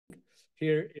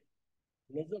Here is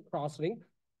another crosslink,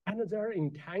 and there are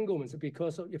entanglements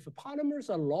because if the polymers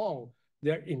are long,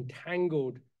 they're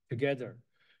entangled together.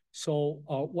 So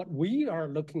what we are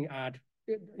looking at,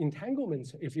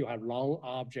 entanglements, if you have long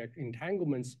object,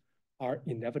 entanglements are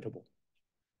inevitable.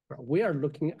 We are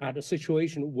looking at a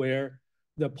situation where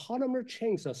the polymer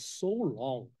chains are so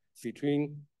long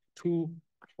between two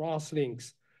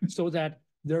crosslinks so that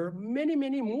there are many,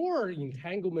 many more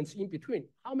entanglements in between.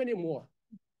 How many more?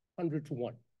 100 to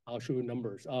 1. I'll show you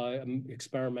numbers.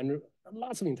 Experimental,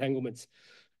 lots of entanglements.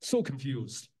 So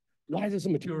confused. Why this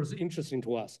material is interesting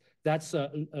to us? That's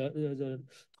the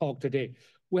talk today.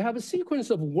 We have a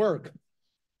sequence of work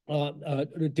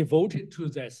devoted to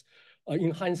this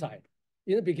in hindsight.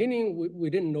 In the beginning,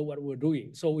 we didn't know what we were doing.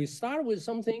 So we started with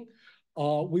something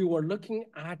we were looking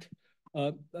at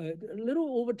a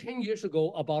little over 10 years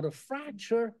ago about a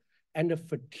fracture and a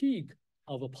fatigue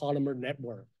of a polymer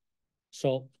network.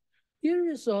 So here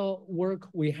is a work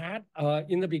we had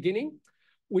in the beginning.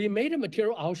 We made a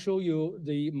material. I'll show you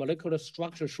the molecular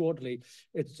structure shortly.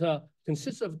 It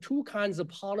consists of two kinds of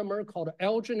polymer called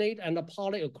alginate and a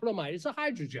polyacrylamide. It's a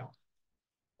hydrogel.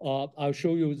 I'll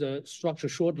show you the structure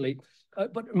shortly.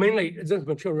 But mainly, this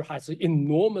material has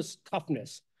enormous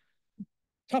toughness.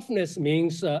 Toughness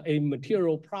means a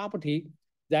material property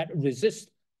that resists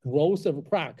growth of a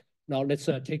crack. Now let's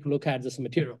take a look at this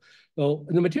material. So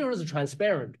the material is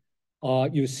transparent.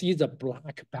 You see the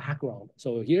black background.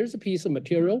 So here's a piece of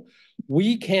material.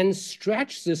 We can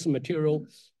stretch this material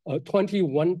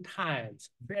 21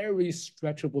 times, very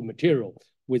stretchable material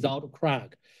without a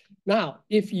crack. Now,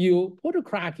 if you put a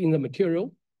crack in the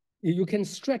material, you can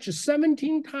stretch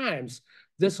 17 times.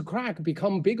 This crack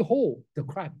become a big hole. The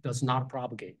crack does not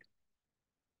propagate.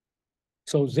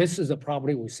 So this is a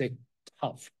property we say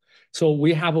tough. So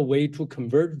we have a way to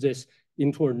convert this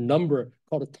into a number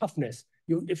called toughness.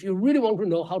 If you really want to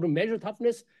know how to measure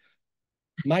toughness,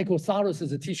 Michael Salas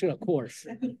is teaching a course.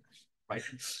 Right?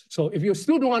 So if you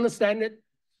still don't understand it,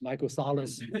 Michael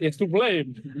Salas is to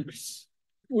blame.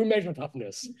 We measure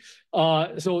toughness.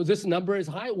 So this number is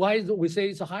high. Why do we say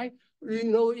it's high?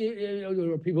 You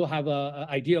know, people have an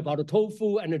idea about a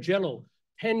tofu and a jello,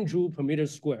 10 joule per meter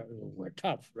square. We're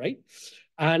tough, right?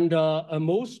 And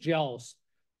most gels,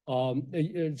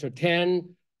 it's a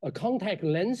 10 contact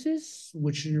lenses,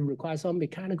 which require some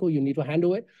mechanical, you need to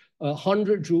handle it.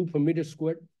 100 joule per meter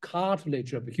square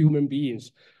cartilage of human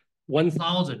beings,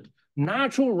 1,000.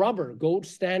 Natural rubber, gold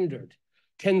standard,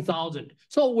 10,000.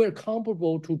 So we're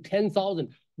comparable to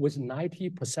 10,000 with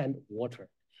 90% water.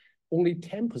 Only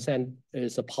 10%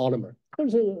 is a polymer.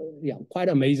 It's a, quite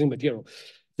amazing material.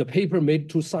 The paper made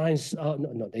to Science,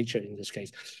 no, Nature in this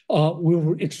case. We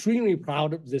were extremely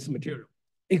proud of this material,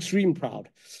 extremely proud.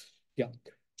 Yeah.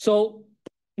 So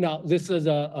now this is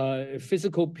a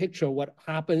physical picture of what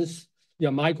happens.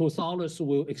 Yeah, Michael Salas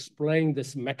will explain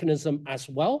this mechanism as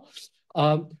well.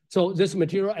 So this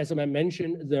material, as I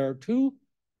mentioned, there are two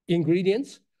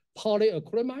ingredients,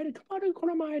 polyacrylamide.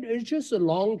 Polyacrylamide is just a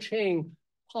long chain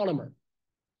polymer.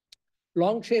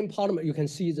 Long chain polymer, you can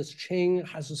see this chain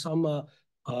has some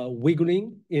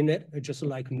wiggling in it, just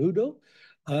like noodle.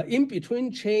 In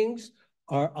between chains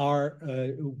are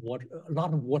a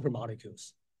lot of water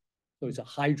molecules. So it's a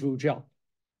hydrogel.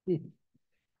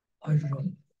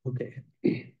 Hydrogel, okay.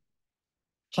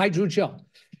 Hydrogel,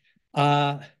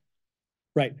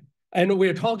 right. And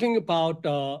we're talking about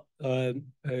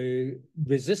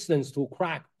resistance to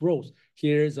crack growth.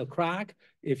 Here's a crack.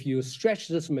 If you stretch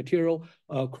this material,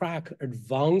 a crack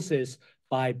advances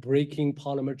by breaking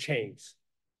polymer chains.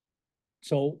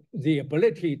 So the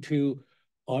ability to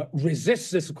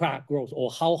resist this crack growth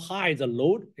or how high the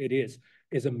load it is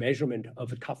a measurement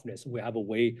of toughness. We have a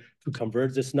way to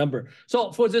convert this number.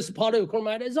 So for this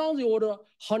polyacrylamide, it's on the order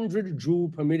 100 joule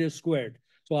per meter squared.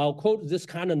 So I'll quote this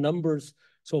kind of numbers.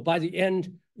 So by the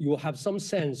end, you will have some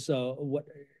sense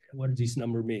what this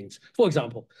number means. For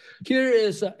example, here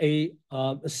is a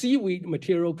seaweed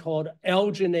material called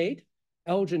alginate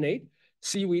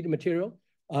seaweed material.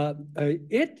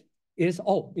 It is,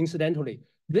 incidentally,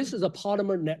 this is a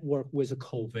polymer network with a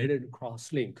covalent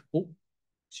crosslink. Oh,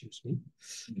 excuse me.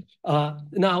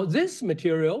 Now this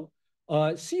material,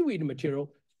 seaweed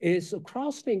material, is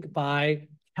cross-linked by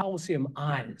calcium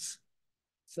ions.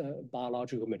 It's a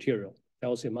biological material,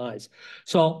 calcium ions.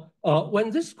 So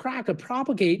when this crack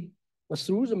propagates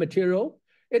through the material,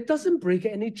 it doesn't break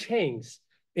any chains.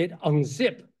 It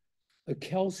unzips a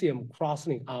calcium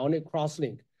crosslink, ionic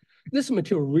crosslink. This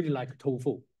material really like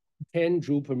tofu, 10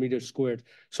 joule per meter squared.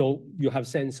 So you have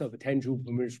sense of 10 joule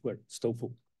per meter squared, it's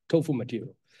tofu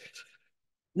material.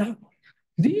 Now,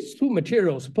 These two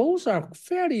materials, both are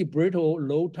fairly brittle,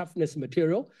 low toughness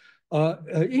material,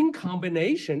 in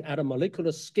combination at a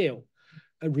molecular scale,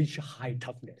 reach high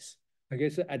toughness. I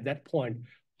guess at that point,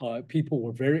 people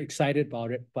were very excited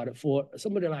about it. But for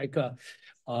somebody like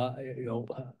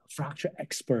fracture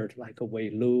expert like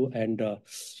Wei Lu and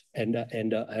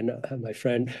my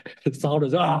friend thought,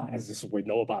 we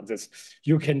know about this.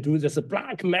 You can do this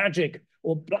black magic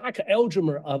or black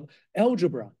algebra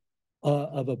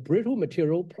of a brittle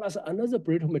material plus another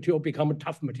brittle material become a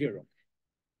tough material.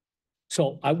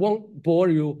 So I won't bore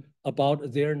you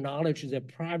about their knowledge, their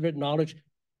private knowledge.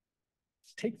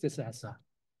 Take this as a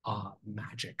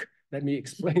magic. Let me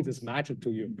explain this magic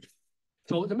to you.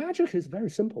 So the magic is very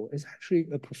simple. It's actually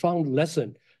a profound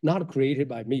lesson, not created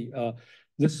by me.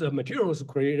 This material was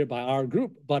created by our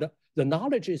group, but the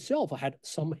knowledge itself had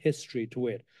some history to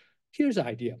it. Here's the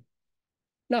idea.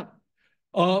 Now,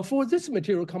 for this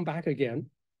material, come back again.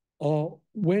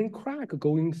 When crack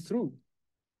going through,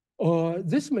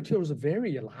 this material is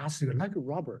very elastic, like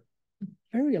rubber,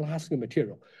 very elastic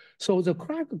material. So the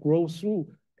crack grows through,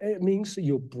 it means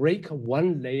you break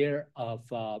one layer of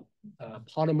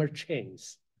polymer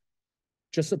chains.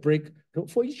 Just a break,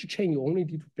 for each chain, you only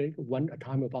need to break one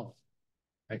atomic bond,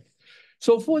 right?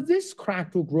 So for this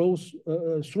crack to grow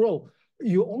through,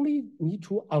 you only need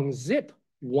to unzip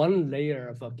one layer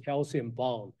of a calcium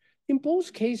bond. In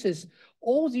both cases,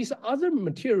 all these other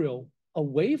material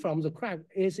away from the crack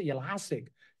is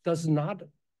elastic, does not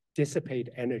dissipate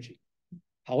energy.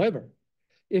 However,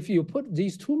 if you put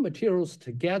these two materials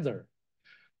together,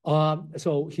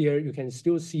 so here you can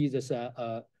still see this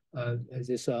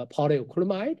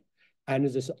polyacrylamide and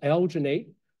this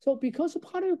alginate. So because the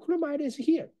polyacrylamide is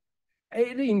here,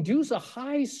 it induces a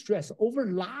high stress over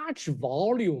large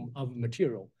volume of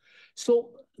material.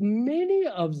 So many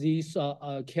of these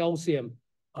calcium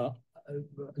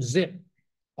zip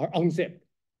or unzip.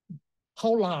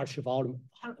 How large volume?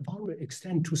 Volume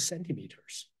extend to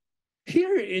centimeters.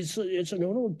 Here it's 10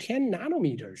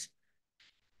 nanometers.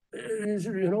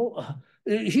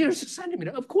 Here's a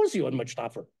centimeter. Of course, you are much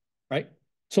tougher, right?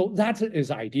 So that is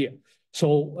the idea.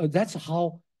 So that's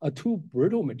how a too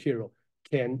brittle material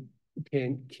can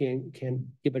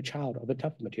give a child of a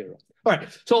tough material. All right.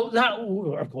 So that,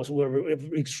 of course, we're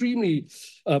extremely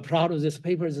proud of this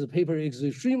paper. This paper is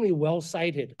extremely well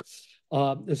cited.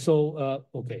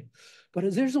 Okay.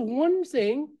 But there's one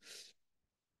thing,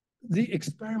 the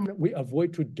experiment we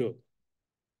avoid to do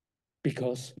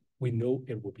because we know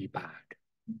it will be bad.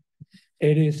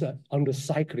 It is under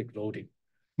cyclic loading.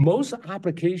 Most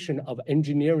application of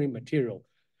engineering material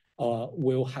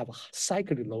will have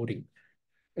cyclic loading.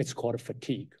 It's called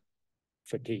fatigue.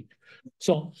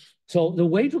 So the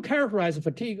way to characterize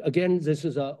fatigue, again, this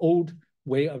is an old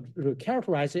way of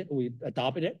characterize it. We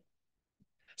adopted it.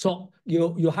 So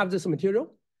you have this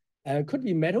material, and could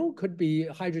be metal, could be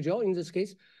hydrogel in this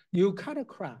case. You cut a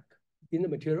crack in the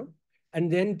material, and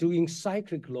then doing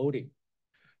cyclic loading.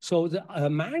 So the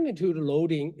magnitude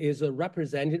loading is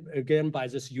represented again by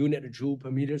this unit joule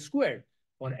per meter squared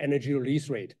on energy release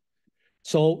rate.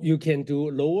 So you can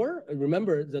do lower.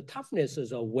 Remember, the toughness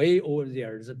is way over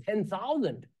there. It's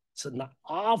 10,000. It's not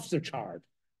off the chart.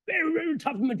 Very, very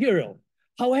tough material.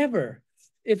 However,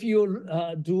 if you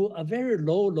do a very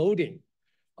low loading,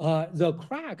 the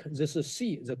crack, this is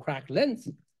C, the crack length,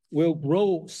 will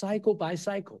grow cycle by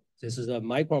cycle. This is a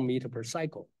micrometer per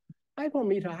cycle.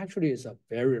 Micrometer actually is a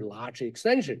very large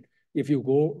extension. If you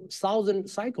go 1,000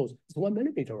 cycles, it's 1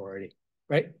 millimeter already,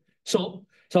 right?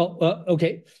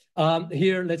 Okay.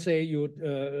 Here, let's say you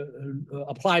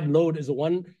applied load is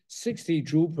 160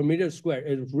 joule per meter square.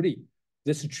 It's really,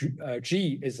 this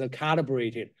G is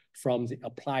calibrated from the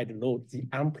applied load, the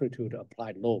amplitude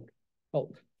applied load.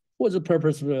 Oh, what's the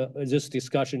purpose of this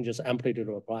discussion? Just amplitude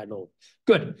of applied load.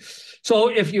 Good. So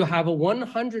if you have a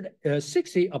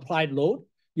 160 applied load,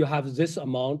 you have this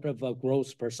amount of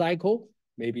growth per cycle,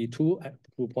 maybe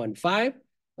 2.5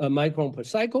 micron per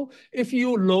cycle. If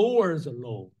you lower the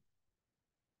load,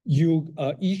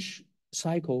 each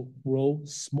cycle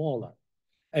grows smaller.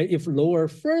 If lower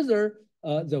further,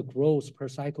 the growth per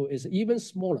cycle is even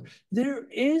smaller. There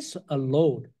is a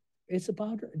load. It's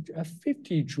about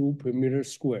 50 joule per meter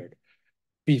squared.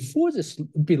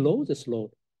 Below this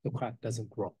load, the crack doesn't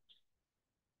grow.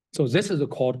 So this is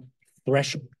called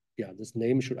threshold. Yeah, this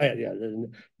name should, the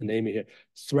name here,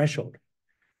 threshold.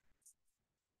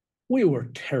 We were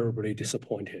terribly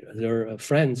disappointed. They're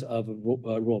friends of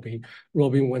Robin.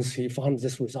 Robin, once he found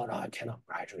this result, I cannot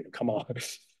graduate, come on.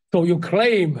 So you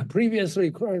claim previously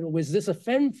with this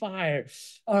FEM-fire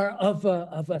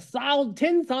of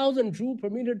 10,000 joule per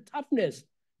meter toughness.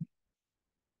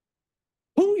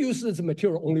 Who uses this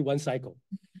material only one cycle?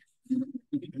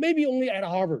 Maybe only at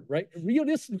Harvard, right?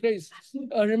 Realistically,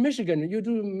 in Michigan, you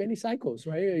do many cycles,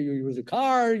 right? You use a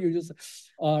car, you just,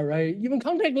 right? Even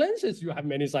contact lenses, you have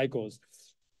many cycles.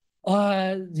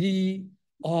 The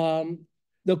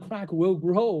crack will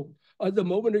grow the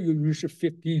moment you reach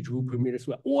 50 joule per meter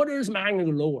square. Orders of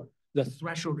magnitude lower. The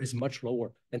threshold is much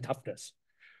lower than toughness.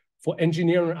 For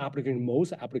engineering application,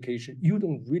 most application, you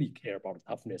don't really care about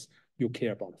toughness. You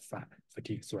care about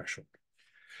fatigue threshold.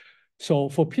 So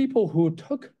for people who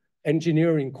took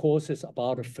engineering courses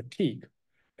about fatigue,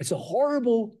 it's a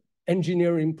horrible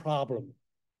engineering problem.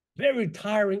 Very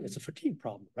tiring, it's a fatigue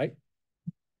problem, right?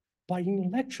 But in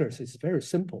lectures, it's very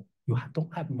simple. You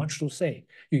don't have much to say.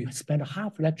 You spend a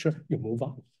half lecture, you move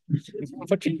on.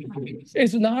 Fatigue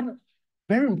is not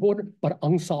very important, but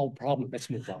unsolved problem. Let's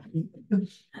move on.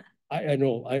 I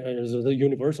know, it's the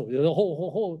universal. The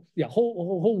whole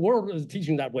world is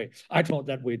teaching that way. I taught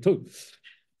that way too.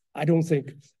 I don't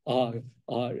think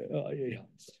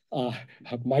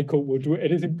Michael will do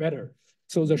anything better.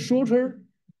 So the shorter,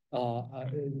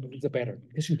 the better,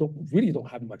 because you really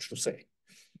don't have much to say.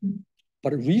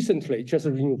 But recently, just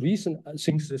in recent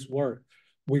since this work,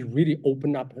 we really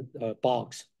open up a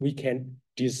box. We can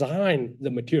design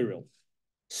the material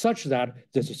such that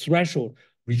the threshold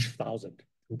reach 1,000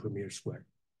 per meter squared,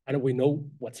 and we know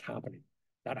what's happening.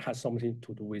 That has something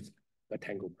to do with the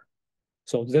Tanglemer.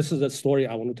 So this is the story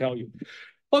I want to tell you.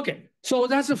 Okay, so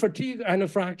that's a fatigue and a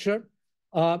fracture.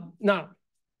 Now,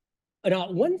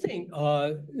 one thing,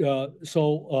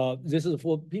 this is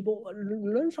for people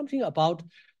learn something about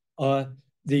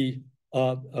the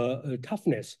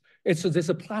toughness. It's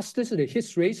this plasticity,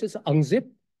 hysteresis, unzip,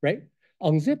 right?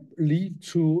 Unzip lead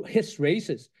to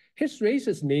hysteresis.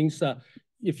 Hysteresis means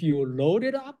if you load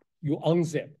it up, you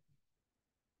unzip.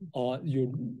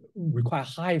 You require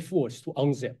high force to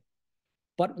unzip.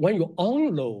 But when you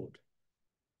unload,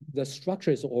 the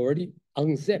structure is already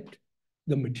unzipped.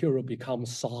 The material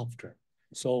becomes softer.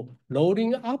 So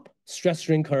loading up, stress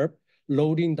strain curve,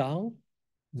 loading down,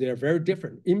 they're very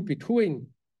different. In between,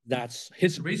 that's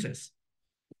hysteresis.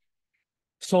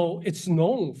 So it's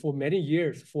known for many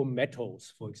years for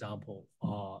metals, for example,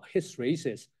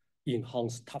 hysteresis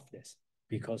enhance toughness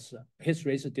because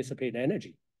hysteresis dissipate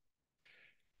energy.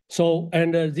 So,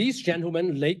 and these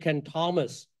gentlemen, Lake and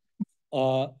Thomas,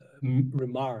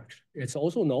 remarked, it's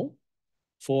also known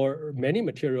for many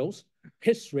materials,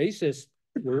 hysteresis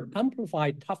will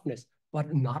amplify toughness,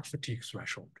 but not fatigue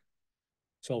threshold.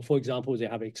 So for example, they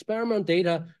have experiment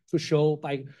data to show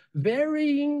by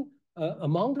varying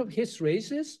amount of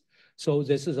hysteresis. So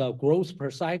this is a growth per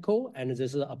cycle, and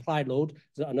this is applied load.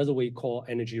 Another way called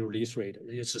energy release rate.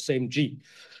 It's the same G.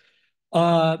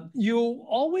 You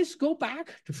always go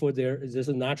back for this is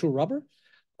natural rubber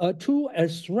to a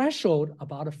threshold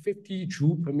about 50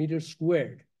 joule per meter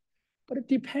squared. But it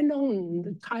depends on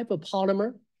the type of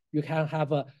polymer. You can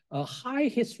have a high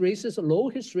hysteresis, low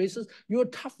hysteresis. Your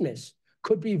toughness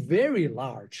could be very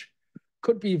large,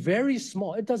 could be very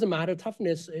small. It doesn't matter.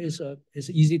 Toughness is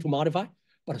easy to modify,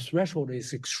 but a threshold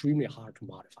is extremely hard to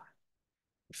modify,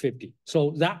 50.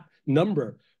 So that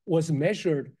number was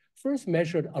first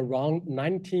measured around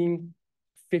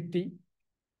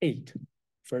 1958,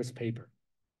 first paper.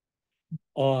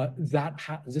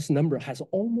 This number has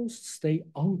almost stayed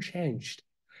unchanged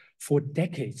for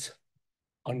decades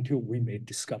until we made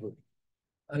discovery.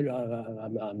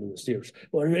 I'm serious.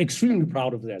 We're extremely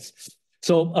proud of this.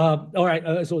 So, all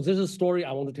right, so this is a story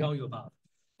I want to tell you about.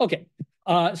 Okay,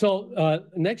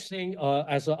 next thing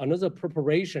as another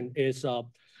preparation is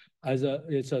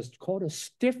it's called a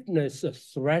stiffness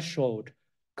threshold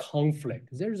conflict.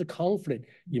 There is a conflict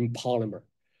in polymer.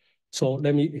 So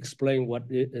let me explain what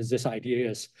this idea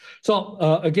is. So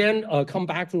again, come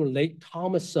back to the Lake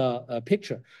Thomas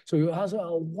picture. So you ask,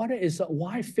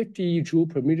 why 50 joule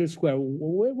per meter square?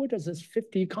 Where does this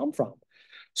 50 come from?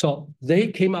 So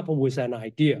they came up with an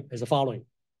idea as the following.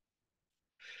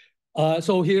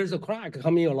 So here's a crack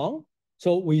coming along.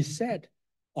 So we said,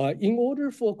 in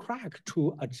order for crack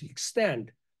to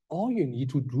extend, all you need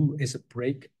to do is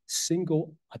break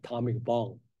single atomic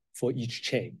bond for each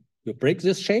chain. You break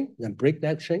this chain, then break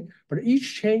that chain, but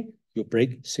each chain, you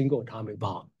break single atomic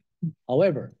bond.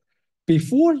 However,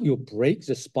 before you break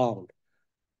this bond,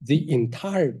 the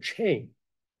entire chain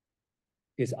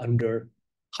is under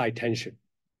high tension.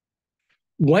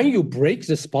 When you break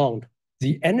this bond,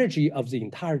 the energy of the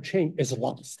entire chain is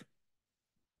lost.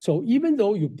 So even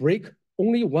though you break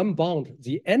only one bond,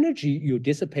 the energy you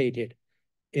dissipated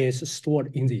is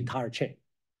stored in the entire chain.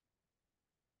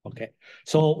 Okay,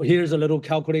 so here's a little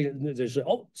calculation.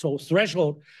 So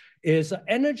threshold is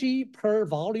energy per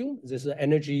volume. This is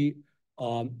energy.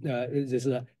 This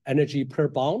is energy per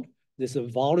bond. This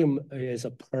volume is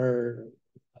per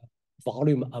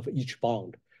volume of each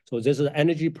bond. So this is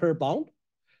energy per bond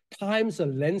times the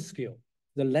length scale.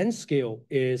 The length scale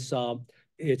is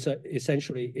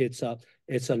essentially it's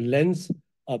a length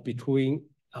between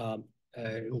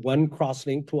one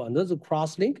crosslink to another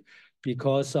crosslink,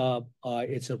 because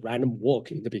it's a random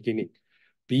walk in the beginning.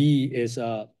 B is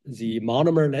the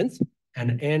monomer length,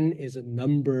 and N is a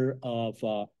number of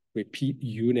repeat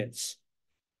units.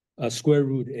 Square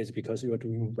root is because you're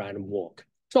doing random walk.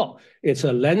 So it's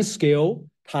a length scale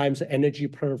times energy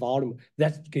per volume.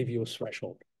 That gives you a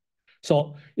threshold.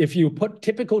 So if you put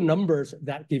typical numbers,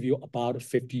 that give you about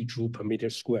 50 joule per meter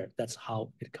squared. That's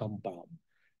how it comes about,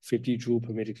 50 joule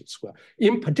per meter squared.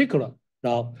 In particular,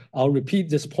 now I'll repeat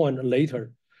this point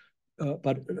later,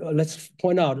 but let's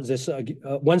point out this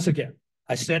once again.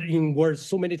 I said in words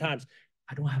so many times,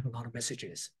 I don't have a lot of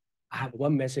messages. I have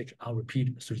one message, I'll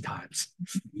repeat 3 times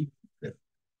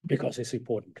because it's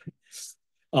important.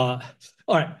 All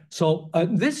right, so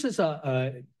this is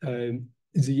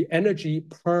the energy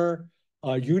per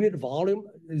unit volume.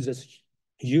 This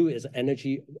U is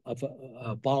energy of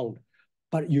a bond,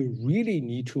 but you really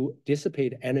need to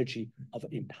dissipate energy of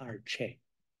an entire chain.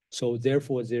 So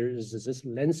therefore, there is this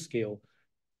length scale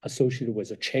associated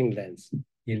with a chain length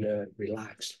in a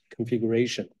relaxed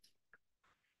configuration.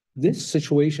 This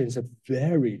situation is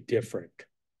very different.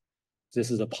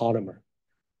 This is a polymer.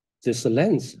 This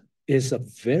length is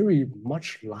very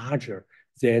much larger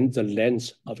than the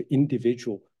length of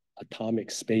individual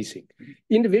atomic spacing.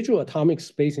 Individual atomic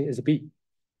spacing is B,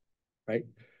 right?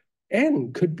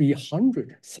 N could be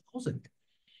 100,000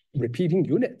 repeating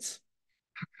units,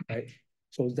 right?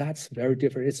 So that's very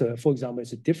different. It's for example,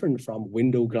 it's different from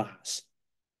window glass.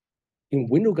 In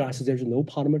window glass, there's no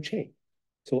polymer chain.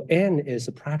 So N is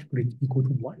practically equal to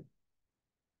 1,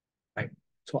 right?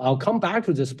 So I'll come back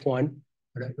to this point.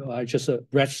 I just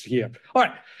rest here. All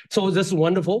right, so this is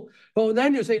wonderful. Well,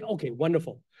 then you say, okay,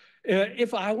 wonderful.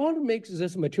 If I want to make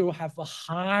this material have a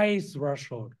high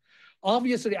threshold,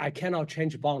 obviously I cannot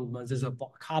change bond. This is a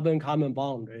carbon-carbon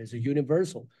bond. It's a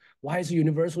universal. Why is it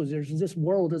universal? There's this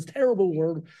world, this terrible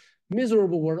world,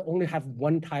 miserable world, only have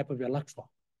one type of electron.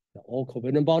 All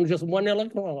covalent bonds, just one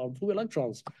electron or 2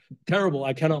 electrons. Terrible,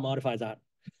 I cannot modify that.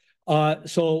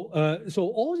 So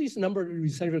all these numbers you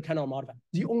essentially cannot modify.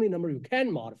 The only number you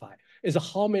can modify is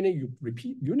how many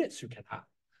repeat units you can have.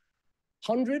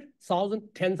 100, 1,000,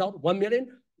 10,000, 1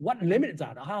 million? What limit is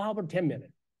that? How about 10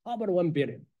 million? How about 1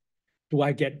 billion? Do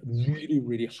I get really,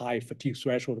 really high fatigue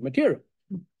threshold material?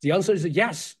 The answer is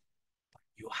yes.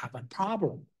 You have a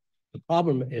problem. The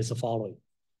problem is the following.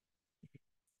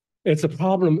 It's a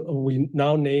problem we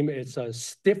now name it's a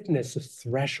stiffness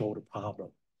threshold problem.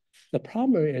 The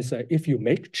problem is that if you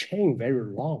make chain very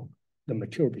long, the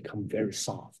material becomes very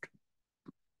soft.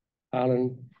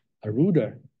 Alan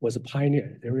Aruda was a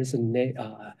pioneer. There is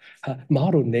a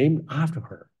model named after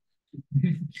her.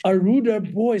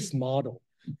 Aruda Boyce model.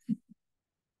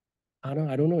 I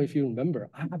don't know if you remember.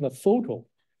 I have a photo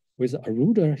with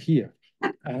Aruda here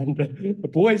and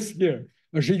Boyce here.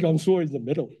 Zhigang Suo in the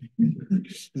middle.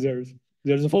 There's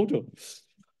a photo.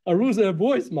 Aruda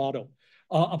Boyce model.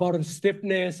 About the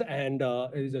stiffness and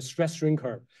the stress strain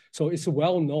curve. So it's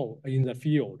well known in the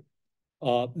field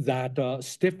that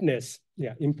stiffness,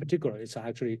 in particular, it's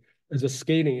actually, the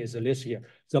scaling is listed here.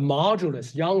 The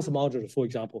modulus, Young's modulus, for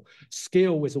example,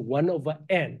 scale with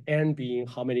 1/n, n being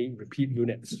how many repeat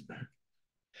units.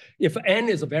 If n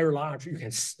is very large, you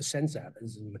can sense that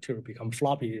as the material become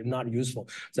floppy, not useful.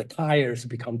 The tires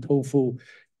become tofu.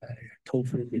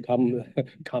 Tofu become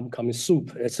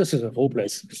soup. This is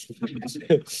hopeless.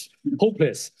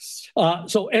 Hopeless.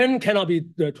 So n cannot be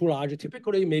too large.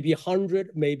 Typically, maybe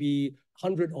 100, maybe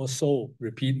 100 or so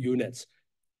repeat units.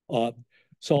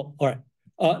 So, all right.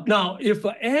 Now, if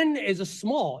n is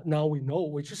small, now we know,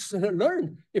 we just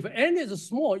learned. If n is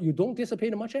small, you don't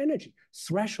dissipate much energy.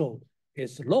 Threshold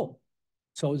is low.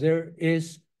 So there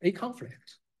is a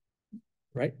conflict,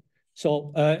 right?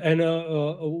 So,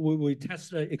 we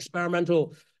test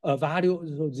experimental value.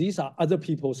 So these are other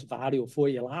people's value for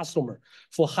elastomer.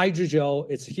 For hydrogel,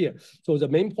 it's here. So the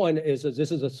main point is that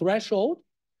this is a threshold.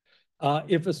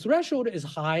 If the threshold is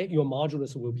high, your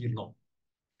modulus will be low.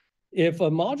 If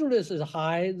a modulus is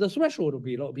high, the threshold will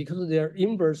be low because they're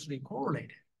inversely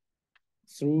correlated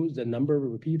through the number of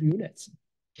repeat units.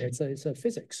 It's a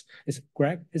physics. It's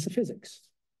a physics.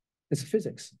 It's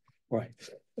physics, right?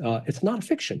 It's not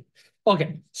fiction.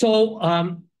 Okay, so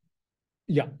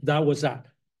yeah, that was that.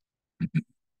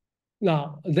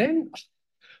 Now then,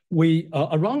 we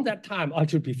around that time,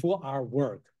 actually before our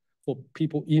work, for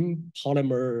people in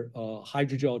polymer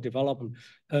hydrogel development,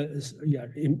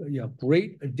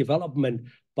 great development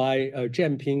by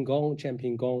Jianping Gong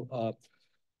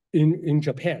in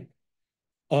Japan.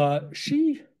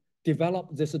 She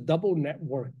developed this double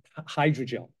network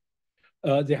hydrogel.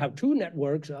 They have two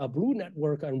networks, a blue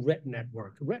network and red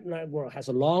network. Red network has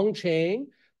a long chain,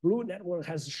 blue network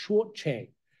has a short chain.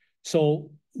 So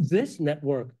this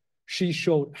network, she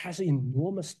showed, has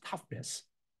enormous toughness.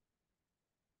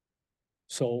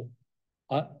 So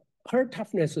her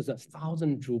toughness is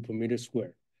 1,000 joule per meter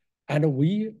square. And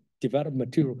we developed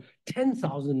material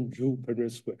 10,000 joule per meter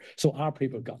square. So our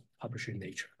paper got published in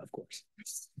Nature, of course.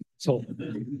 So,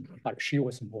 but she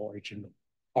was more original.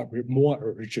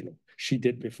 She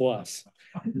did before us.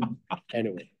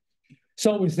 Anyway,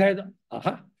 so we said,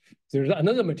 there's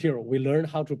another material. We learned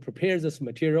how to prepare this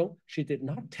material. She did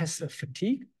not test the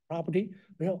fatigue property.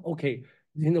 Well, okay,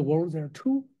 in the world, there are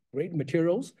two great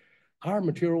materials. Our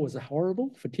material was a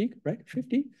horrible fatigue, right?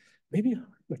 50. Maybe her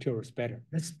material is better.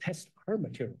 Let's test her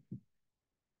material.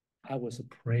 I was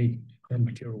afraid her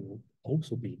material will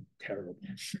also be terrible.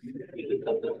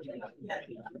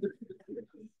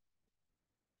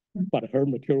 But her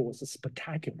material was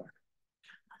spectacular.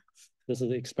 This is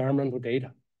the experimental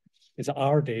data. It's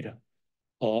our data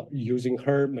using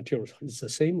her materials. It's the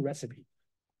same recipe.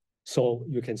 So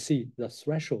you can see the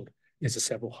threshold is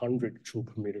several hundred joule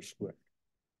per meter squared.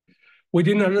 We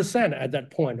didn't understand at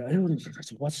that point,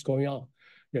 what's going on?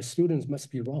 The students must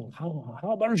be wrong. How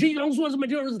about Zhigang Suo's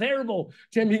material is terrible?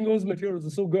 Jianping Gong's material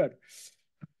is so good.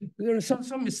 There is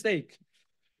some mistake.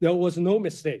 There was no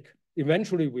mistake.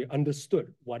 Eventually, we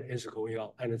understood what is going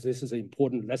on. And this is an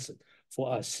important lesson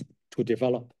for us to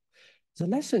develop. The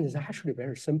lesson is actually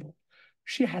very simple.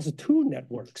 She has two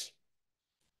networks.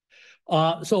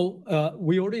 So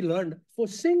we already learned for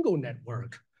single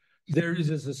network, there is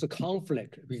this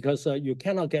conflict because you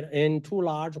cannot get in too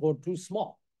large or too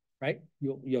small, right?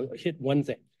 You hit one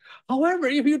thing. However,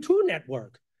 if you two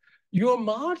network, your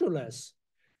modulus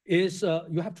is,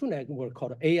 you have two networks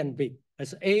called A and B.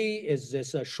 As A is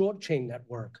this short chain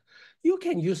network. You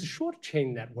can use short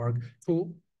chain network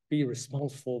to be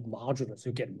responsible for modulus.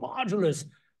 You get modulus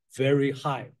very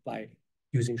high by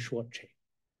using short chain.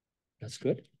 That's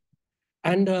good.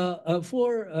 And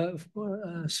for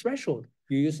threshold,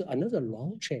 you use another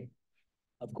long chain.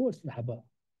 Of course, you have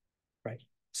right?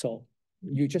 So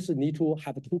you just need to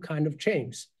have two kinds of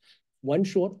chains. One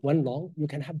short, one long, you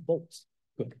can have both.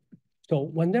 Good. So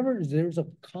whenever there's a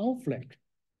conflict,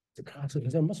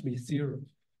 there must be zero.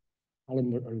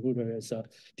 Polymer is a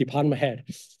department head.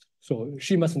 So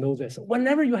she must know this.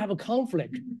 Whenever you have a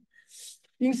conflict,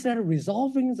 instead of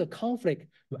resolving the conflict,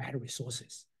 you add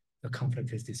resources. The conflict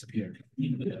has disappeared.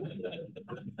 You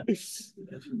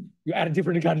add a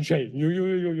different kind of chain.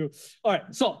 All right,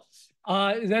 so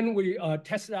then we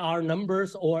tested our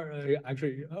numbers, or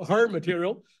actually her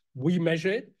material. We measure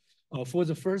it. For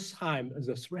the first time,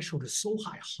 the threshold is so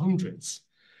high, hundreds.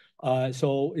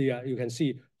 So yeah, you can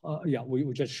see,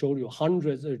 we just showed you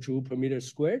hundreds of joule per meter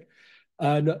squared.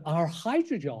 And our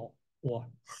hydrogel, or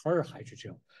her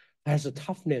hydrogel, has a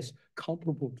toughness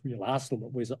comparable to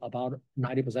elastomer with about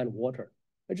 90% water.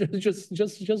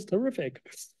 Just terrific.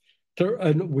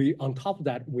 And we, on top of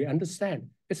that, we understand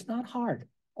it's not hard.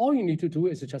 All you need to do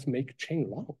is just make chain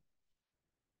long.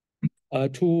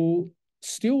 To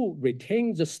still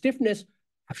retain the stiffness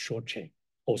of short chain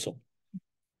also.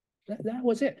 That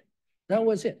was it. That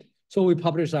was it. So we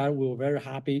published that. We were very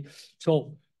happy.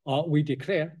 So we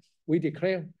declare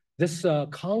this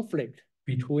conflict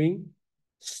between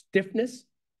stiffness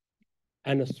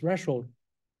and the threshold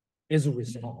is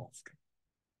resolved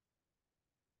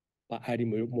by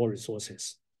adding more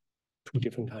resources, two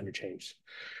different kinds of chains.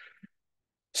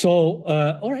 So,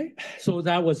 all right, so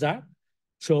that was that.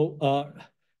 So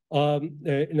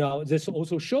now this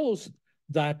also shows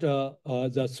that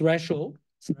the threshold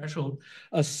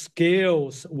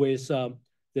scales with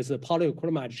there's a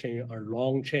polyacrylamide chain or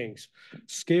long chains,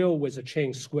 scale with a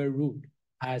chain square root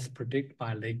as predicted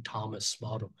by Lake Thomas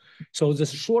model. So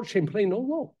this short chain play no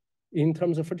role in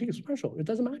terms of fatigue threshold. It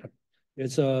doesn't matter.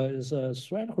 It's a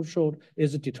threshold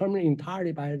is determined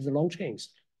entirely by the long chains.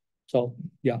 So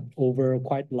yeah, over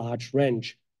quite large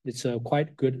range, it's a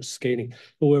quite good scaling.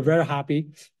 So we're very happy.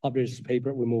 Publish this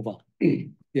paper, we move on.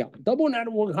 Yeah, double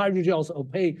network hydrogels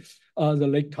obey the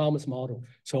Lake Thomas model.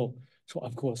 So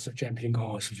of course, Jianping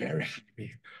Gong was very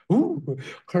happy. Ooh,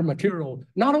 her material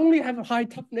not only have a high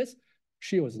toughness,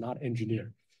 she was not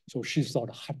engineered. So she thought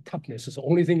high toughness is the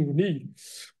only thing you need.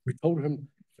 We told him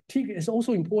fatigue is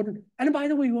also important. And by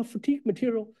the way, your fatigue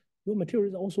material your material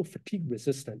is also fatigue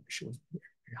resistant. She was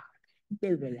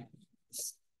very, very happy.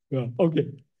 Yeah,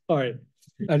 okay, all right.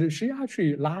 And she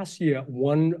actually last year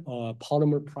won a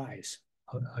Polymer prize.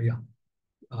 Yeah.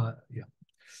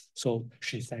 So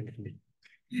she thanked me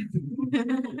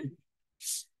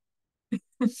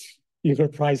in her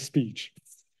prize speech.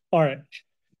 All right.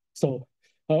 So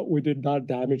we did not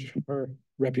damage her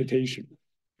reputation.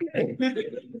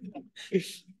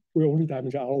 We only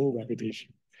damage our own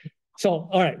reputation. So,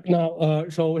 all right, now,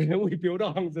 so we build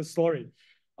on the story.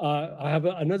 I have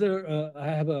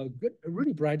a good,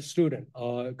 really bright student,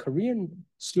 Korean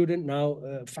student now,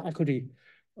 faculty,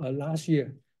 last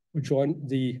year, who joined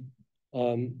the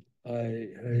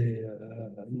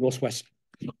Northwest.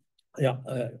 Yeah,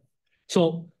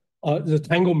 so the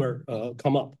Tanglemer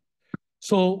come up.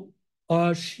 So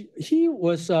he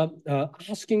was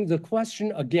asking the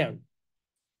question again.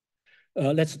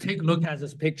 Let's take a look at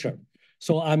this picture.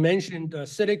 So I mentioned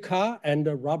silica and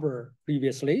rubber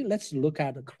previously. Let's look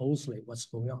at it closely what's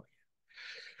going on here.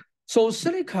 So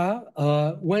silica,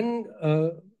 when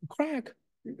crack,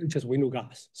 just window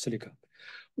glass, silica.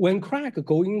 When crack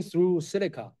going through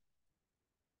silica,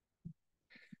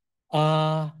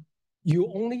 you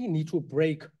only need to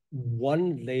break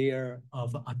one layer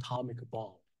of atomic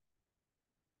bond.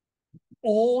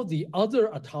 All the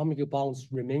other atomic bonds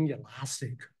remain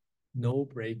elastic, no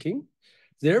breaking.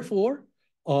 Therefore,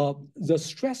 the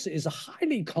stress is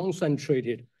highly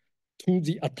concentrated to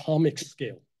the atomic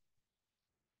scale.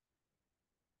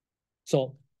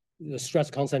 So the stress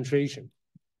concentration,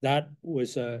 that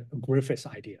was Griffith's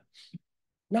idea.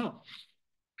 Now,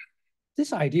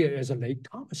 this idea is a Lake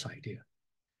Thomas idea.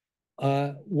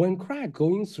 When crack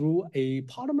going through a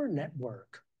polymer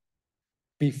network,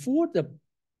 before the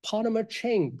polymer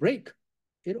chain break,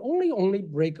 it only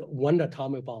break one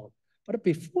atomic bond. But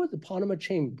before the polymer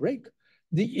chain break,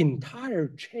 the entire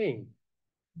chain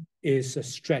is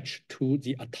stretched to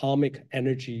the atomic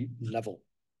energy level.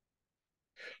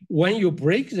 When you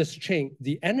break this chain,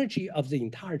 the energy of the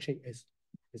entire chain is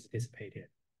dissipated.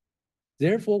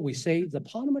 Therefore, we say the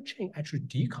polymer chain actually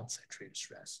deconcentrates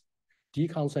stress,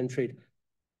 deconcentrate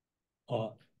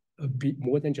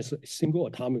more than just a single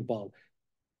atomic bond.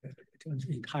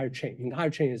 Entire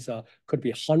chain is could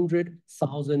be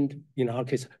 100,000, in our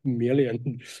case,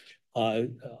 million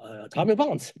atomic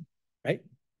bonds, right?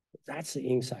 That's the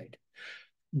insight.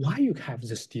 Why you have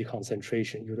this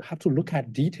deconcentration? You have to look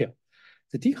at detail.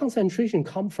 The deconcentration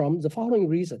comes from the following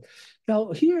reason.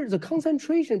 Now, here the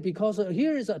concentration, because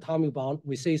here is atomic bond,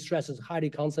 we say stress is highly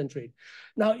concentrated.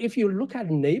 Now, if you look at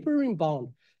neighboring bond,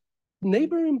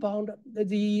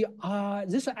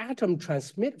 this atom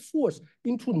transmit force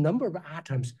into a number of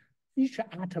atoms. Each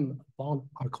atom bond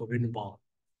are covalent bond.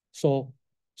 So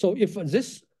if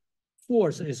this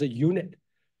force is a unit,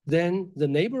 then the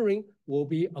neighboring will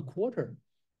be a quarter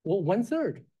or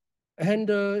 1/3. And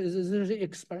there's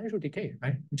exponential decay,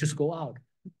 right? You just go out.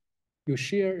 You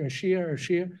share and share and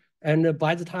share. And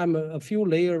by the time a few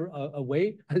layers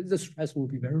away, the stress will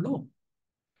be very low.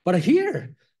 But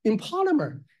here in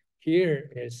polymer, here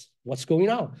is what's going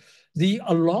on.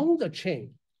 Along the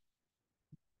chain,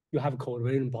 you have a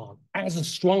covalent bond as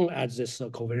strong as this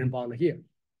covalent bond here.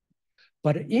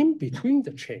 But in between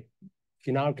the chain,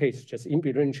 in our case, just in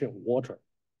between chain, water.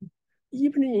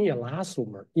 Even in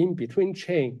elastomer, in between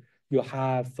chain, you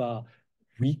have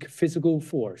weak physical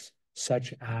force,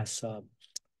 such as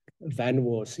van der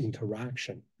Waals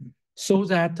interaction, so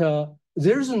that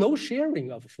there's no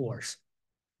sharing of force.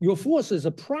 Your force is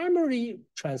primarily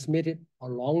transmitted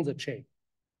along the chain.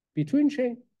 Between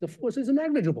chain, the force is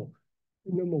negligible,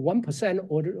 1%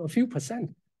 or a few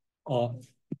percent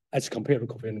as compared to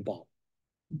covalent bond.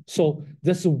 So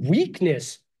this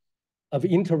weakness of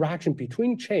interaction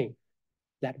between chain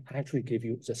that actually give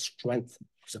you the strength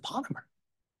of the polymer.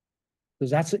 So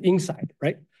that's the insight,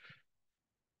 right?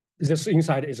 This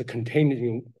insight is contained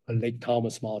in a Lake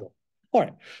Thomas model. All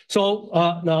right, so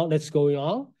now let's go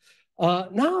on.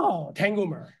 Now,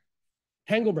 Tanglemer.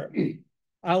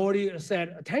 I already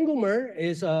said Tanglemer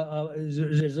is a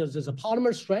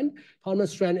polymer strand. Polymer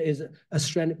strand is a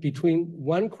strand between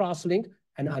one crosslink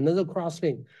and another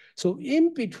crosslink. So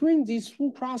in between these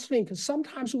two crosslinks,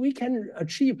 sometimes we can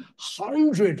achieve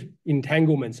 100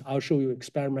 entanglements. I'll show you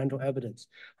experimental evidence,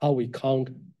 how we count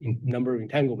in number of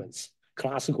entanglements.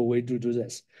 Classical way to do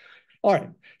this. All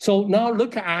right, so now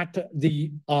look at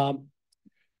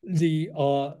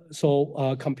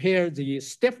compare the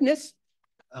stiffness,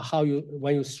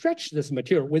 when you stretch this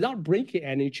material without breaking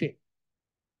any chain.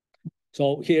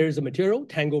 So here's the material,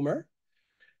 Tanglemer.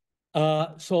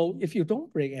 So if you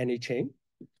don't break any chain,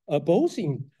 both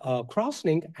in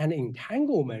crosslink and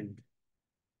entanglement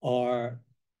are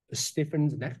a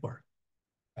stiffened network,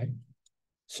 right?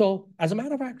 So as a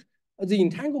matter of fact, the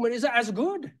entanglement is as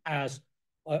good as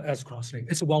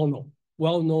crosslink. It's well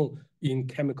known in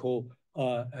chemical,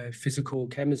 physical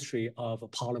chemistry of a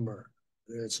polymer.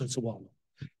 So it's well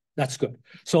known. That's good.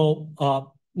 So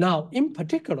now, in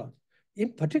particular,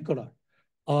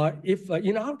 if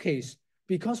in our case,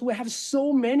 because we have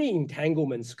so many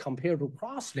entanglements compared to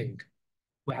crosslink,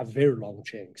 we have very long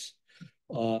chains.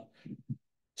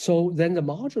 So then the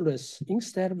modulus,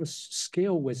 instead of a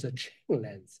scale with a chain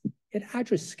length, it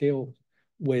actually scales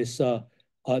with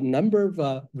a number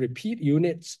of repeat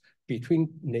units between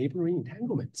neighboring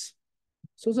entanglements.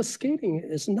 So the scaling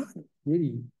is not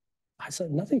really, has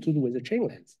nothing to do with the chain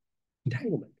length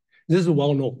entanglement. This is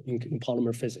well known in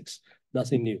polymer physics,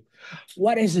 nothing new.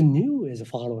 What is new is the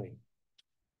following.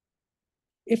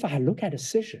 If I look at a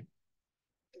scission,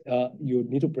 you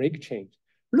need to break chains.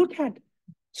 Look at,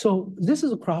 so this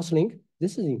is a crosslink,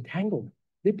 this is entanglement.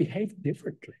 They behave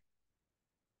differently.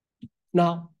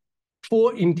 Now,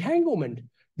 for entanglement,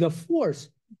 the force,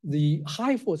 the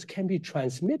high force can be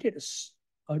transmitted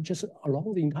just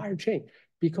along the entire chain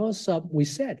because we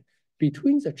said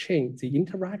between the chain, the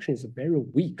interaction is very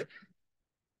weak,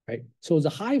 right? So the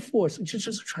high force is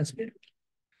just transmitted.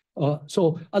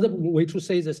 So other way to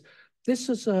say this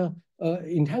is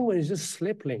entanglement is just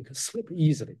slip link, slip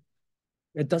easily.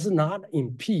 It does not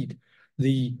impede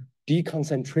the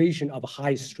deconcentration of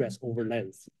high stress over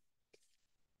length.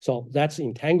 So that's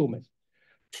entanglement.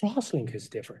 Crosslink is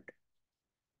different.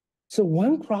 So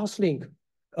one crosslink,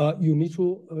 you need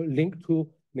to link to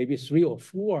maybe 3 or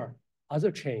 4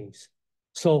 other chains.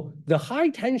 So the high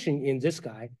tension in this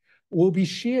guy will be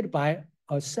shared by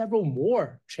several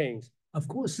more chains. Of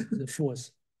course, the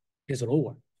force is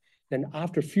lower. Then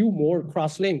after a few more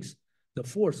crosslinks, the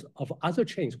force of other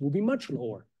chains will be much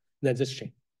lower than this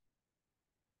chain.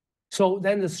 So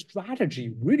then the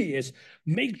strategy really is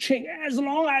make chain as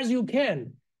long as you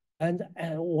can and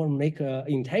or make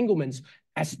entanglements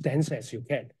as dense as you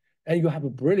can. And you have a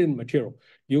brilliant material.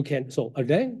 You can, so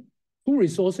again, 2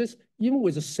 resources, even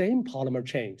with the same polymer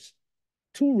chains.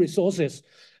 2 resources.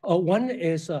 One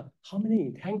is how many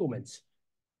entanglements?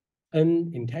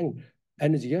 An entanglement.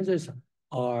 And the others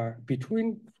are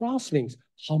between crosslinks,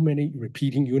 how many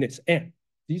repeating units? N.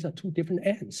 These are 2 different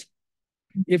N's.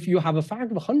 If you have a factor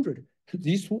of 100,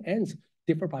 these 2 N's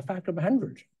differ by factor of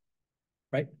 100,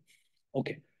 right?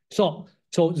 Okay, so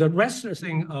the rest of the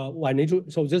thing, I need to,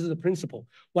 so this is the principle.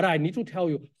 What I need to tell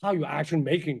you, how you actually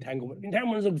make entanglement.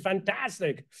 Entanglements are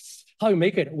fantastic. How you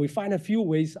make it, we find a few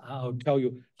ways, I'll tell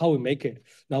you how we make it.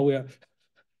 Now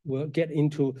we'll get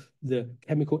into the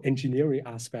chemical engineering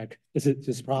aspect of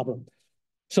this problem.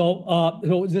 So,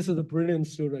 so this is a brilliant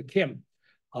student, Kim.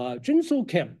 Zhigang Suo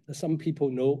Kim, some people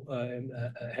know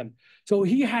him. So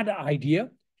he had an idea.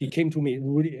 He came to me,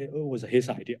 really, it was his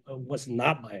idea. It was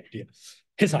not my idea,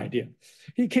 his idea.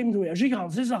 He came to me, Zhigang,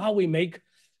 this is how we make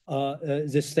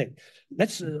this thing.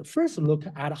 Let's first look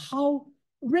at how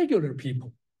regular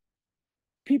people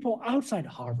outside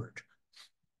Harvard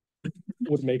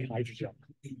would make hydrogel.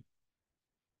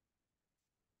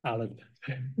 Alan.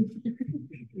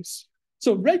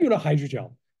 So regular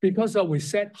hydrogel, because we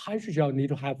said hydrogel need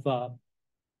to have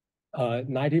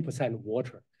 90%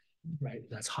 water, right?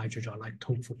 That's hydrogel like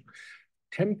tofu.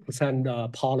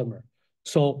 10% polymer.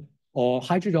 So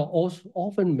hydrogel also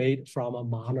often made from a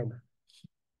monomer.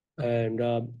 And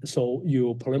so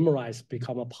you polymerize,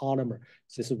 become a polymer.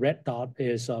 This red dot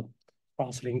is a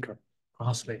crosslink,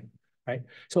 right?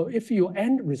 So if your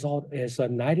end result is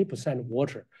 90%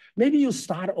 water, maybe you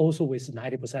start also with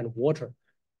 90% water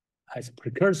as a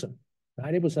precursor,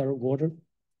 90% water,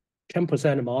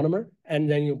 10% monomer, and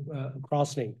then you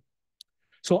crosslink.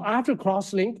 So after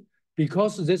crosslink,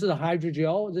 because this is a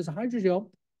hydrogel, this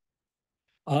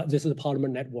is a polymer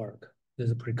network. This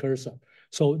is a precursor.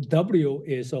 So W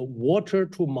is a water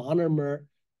to monomer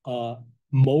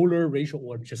molar ratio,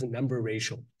 or just a number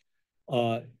ratio.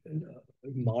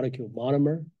 Molecule,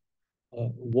 monomer,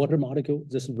 water molecule,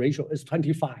 this ratio is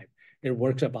 25. It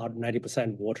works about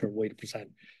 90% water, 80%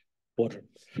 water.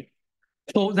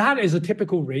 So that is a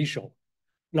typical ratio.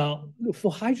 Now,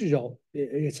 for hydrogel,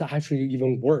 it's actually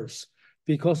even worse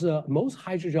because most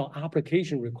hydrogel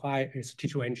application is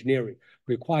tissue engineering,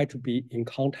 required to be in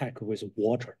contact with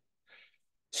water.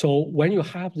 So when you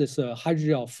have this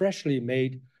hydrogel freshly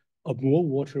made, more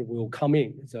water will come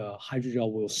in, the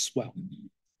hydrogel will swell.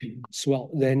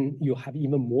 Then you have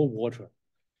even more water.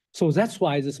 So that's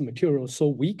why this material is so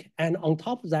weak. And on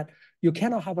top of that, you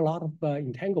cannot have a lot of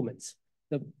entanglements.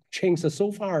 The chains are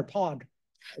so far apart,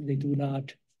 they do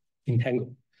not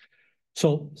entangle.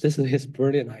 So this is his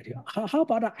brilliant idea. How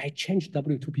about I change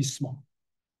W to be small?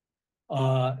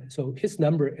 So his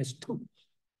number is 2.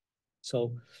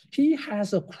 So he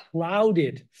has a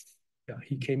crowded,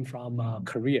 he came from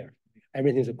Korea.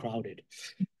 Everything's crowded.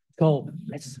 So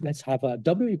let's have a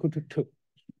W equal to 2.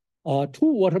 2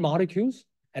 water molecules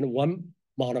and 1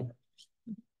 monomer.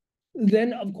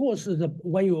 Then, of course,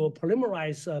 when you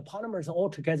polymerize polymers all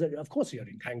together, of course, you're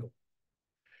entangled.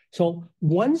 So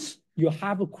once you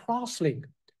have a crosslink,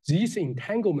 this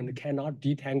entanglement cannot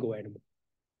detangle anymore.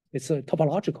 It's a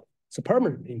topological, it's a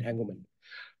permanent entanglement.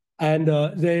 And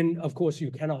then, of course,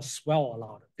 you cannot swell a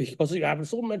lot because you have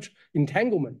so much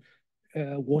entanglement.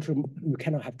 Water, you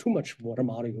cannot have too much water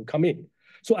molecule come in.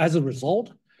 So as a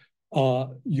result,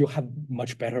 you have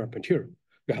much better material.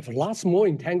 You have lots more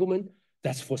entanglement.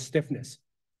 That's for stiffness.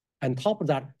 On top of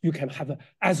that, you can have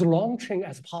as long chain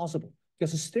as possible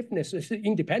because stiffness is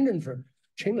independent from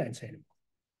chain length anymore.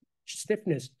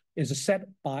 Stiffness is set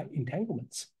by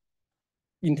entanglements.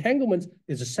 Entanglement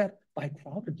is set by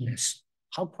crowdedness.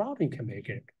 How crowded you can make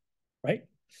it, right?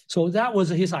 So that was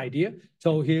his idea.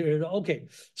 So here, okay.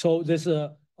 So this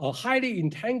a highly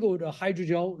entangled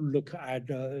hydrogel look at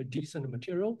decent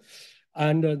material,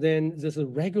 and then this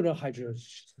regular hydrogel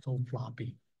is so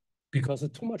floppy because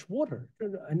of too much water.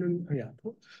 And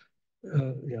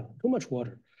too much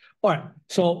water. All right.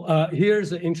 So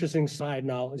here's an interesting slide.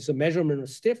 Now it's a measurement of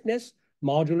stiffness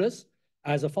modulus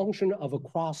as a function of a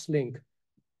crosslink.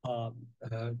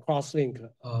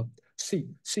 C.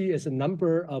 C is a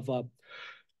number of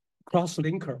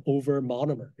crosslinker over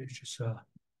monomer. It's just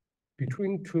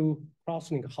between 2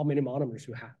 crosslink, how many monomers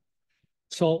you have.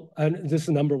 So, and this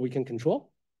number we can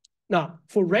control. Now,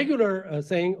 for regular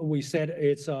thing, we said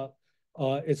it's a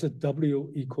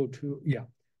W equal to,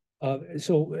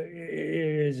 so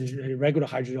a regular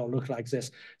hydrogel looks like this.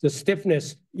 The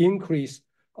stiffness increase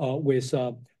with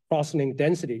crosslink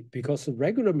density because the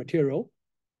regular material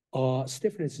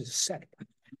stiffness is set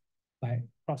by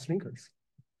crosslinkers.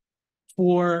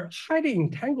 For highly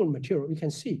entangled material, you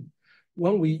can see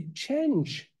when we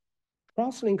change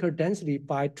crosslinker density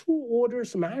by 2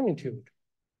 orders of magnitude,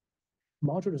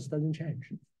 modulus doesn't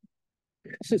change.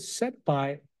 It's set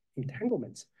by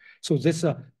entanglements. So this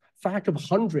factor of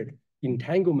 100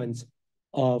 entanglements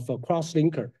of a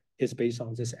crosslinker is based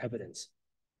on this evidence.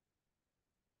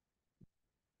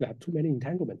 We have too many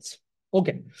entanglements.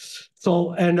 Okay,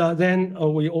 so and then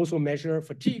we also measure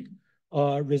fatigue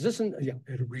resistance. Yeah,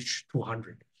 it reached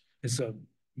 200. It's a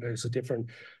different.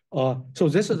 So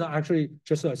this is actually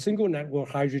just a single network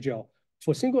hydrogel.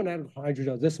 For single network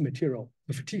hydrogel, this material,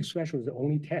 the fatigue threshold is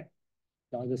only 10.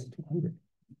 Now this is 200.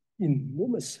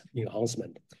 Enormous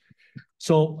enhancement.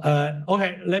 So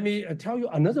okay, let me tell you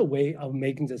another way of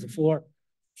making this for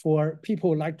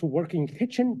people who like to work in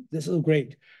kitchen. This is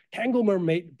great. Tanglemer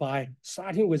made by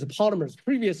starting with polymers.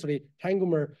 Previously,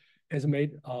 Tanglemer is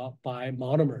made by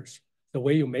monomers. The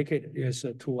way you make it is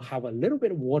to have a little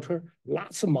bit of water,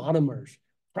 lots of monomers,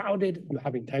 crowded, you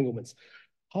have entanglements.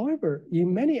 However,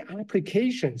 in many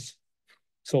applications,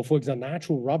 so for example,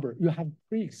 natural rubber, you have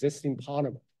pre-existing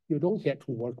polymer. You don't get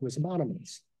to work with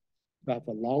monomers. You have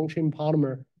a long chain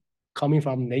polymer coming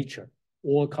from nature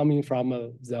or coming from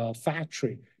the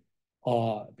factory.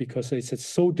 Because it's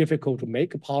so difficult to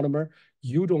make a polymer,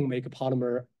 you don't make a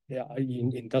polymer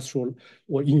in industrial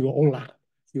or in your own lab.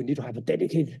 You need to have a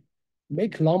dedicated,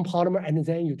 make long polymer, and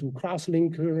then you do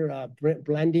cross-linker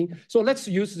blending. So let's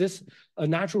use this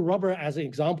natural rubber as an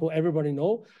example. Everybody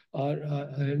know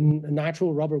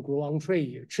natural rubber grow on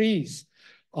trees.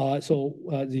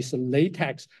 So this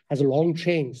latex has long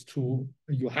chains to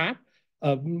you have,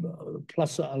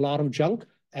 plus a lot of junk,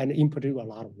 and in particular a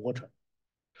lot of water.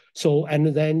 So,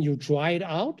 and then you dry it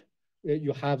out,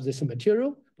 you have this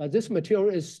material, but this material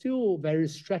is still very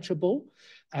stretchable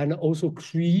and also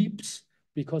creeps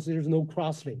because there's no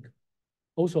crosslink.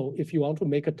 Also, if you want to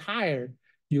make a tire,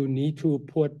 you need to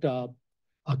put a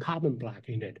carbon black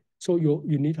in it. So you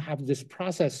need to have this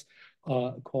process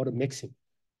called mixing.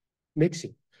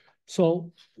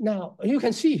 So now you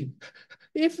can see,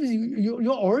 if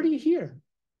you're already here,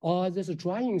 there's a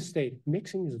drying state,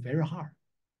 mixing is very hard.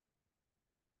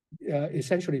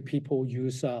 Essentially, people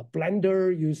use a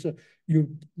blender,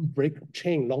 you break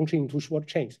chain, long chain into short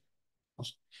chains.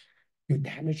 You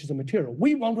damage the material.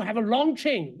 We want to have a long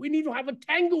chain. We need to have a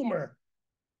tanglemer.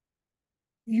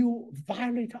 You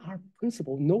violate our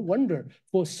principle. No wonder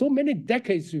for so many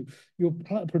decades you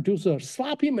produce a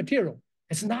sloppy material.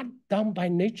 It's not done by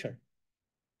nature.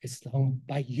 It's done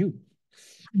by you,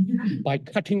 by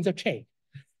cutting the chain.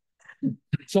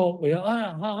 So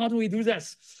how do we do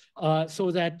this?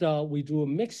 So that we do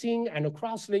mixing and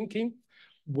cross-linking.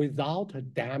 without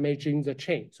damaging the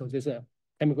chain. So there's a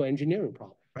chemical engineering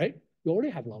problem, right? You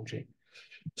already have long chain.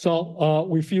 So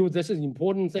we feel this is an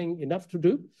important thing enough to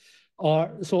do.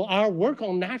 So our work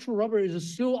on natural rubber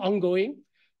is still ongoing.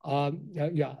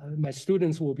 Yeah, my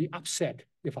students will be upset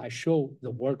if I show the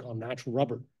work on natural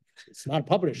rubber. It's not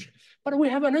published, but we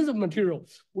have another material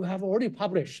we have already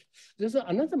published. There's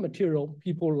another material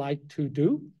people like to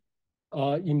do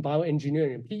in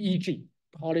bioengineering, PEG,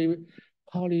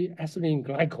 polyethylene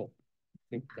glycol. I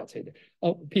think that's it.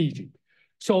 Oh, PEG.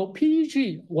 So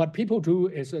PEG, what people do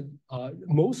is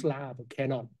most labs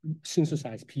cannot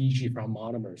synthesize PEG from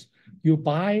monomers. You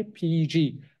buy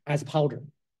PEG as powder.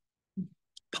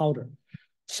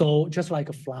 So just like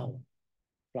a flour.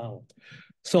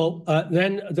 So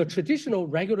then the traditional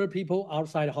regular people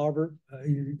outside Harvard,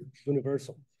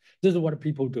 universal. This is what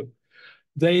people do.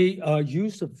 They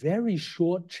use very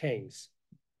short chains.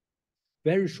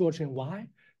 Very short chain. Why?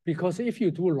 Because if you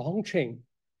do a long chain,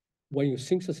 when you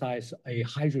synthesize a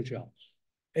hydrogel,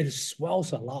 it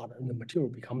swells a lot and the material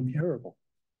becomes terrible.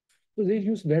 So they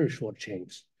use very short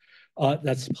chains.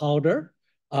 That's powder.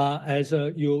 As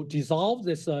you dissolve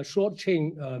this short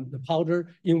chain, the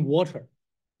powder in water,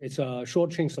 it's a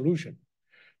short chain solution.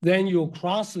 Then you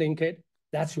cross-link it,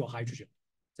 that's your hydrogen.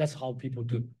 That's how people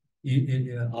do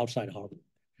outside Harvard.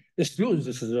 This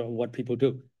is what people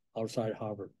do outside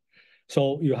Harvard.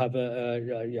 So you have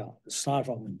start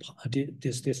from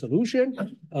this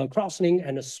dissolution, cross-link,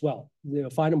 and a swell, the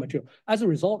final material. As a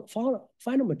result,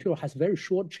 final material has very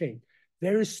short chain,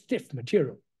 very stiff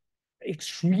material,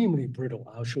 extremely brittle.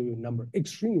 I'll show you a number,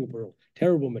 extremely brittle,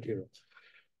 terrible material.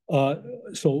 But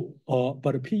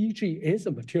a PEG is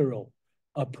a material,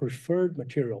 a preferred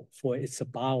material for its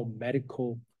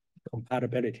biomedical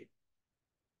compatibility.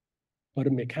 But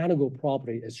the mechanical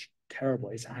property is terrible.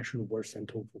 It's actually worse than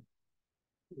tofu.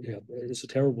 Yeah, it's a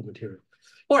terrible material.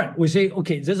 All right, we say,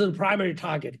 okay, this is the primary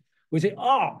target. We say,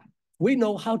 we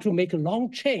know how to make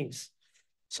long chains.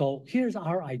 So here's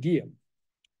our idea.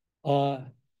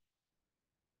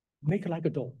 Make it like a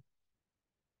dough.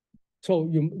 So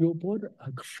you put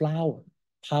a flour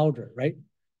powder, right?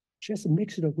 Just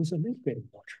mix it with a little bit of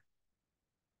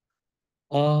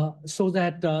water. So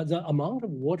that the amount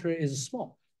of water is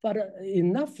small, but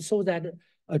enough so that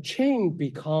a chain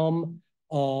become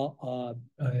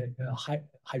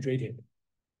hydrated,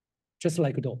 just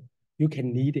like a dough. You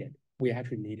can knead it. We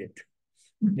actually knead it.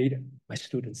 My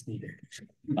students need it.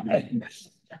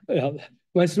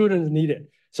 My students need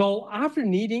it. So after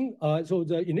kneading, so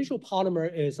the initial polymer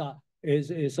is a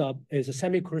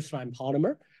semi-crystalline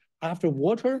polymer. After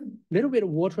water, little bit of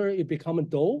water, it becomes a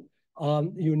dough.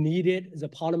 You knead it, the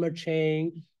polymer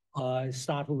chain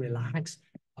start to relax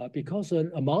because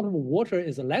the amount of water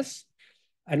is less.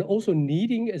 And also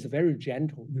kneading is very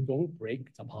gentle. You don't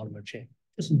break the polymer chain.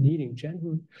 Just kneading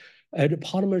gently. The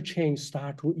polymer chain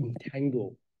start to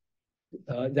entangle.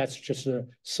 That's just a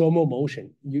thermal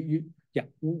motion.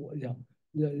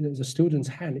 The student's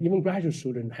hand, even graduate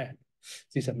student hand,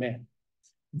 these are men,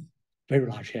 very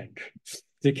large hand.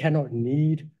 They cannot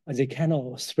knead, they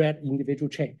cannot thread individual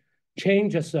chain. Chain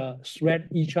just thread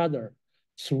each other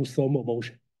through thermal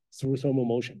motion.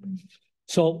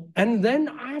 So, and then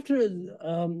after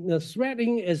the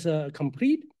threading is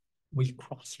complete, we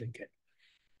cross-link it.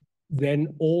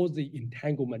 Then all the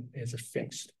entanglement is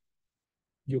fixed.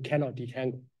 You cannot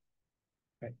detangle,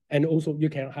 right? And also you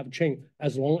can have chain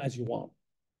as long as you want.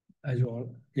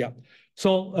 Yeah.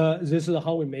 So this is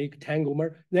how we make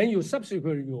Tanglemer. Then you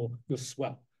subsequently you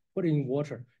swell, put it in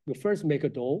water. You first make a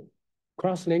dough,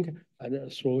 cross-link, and then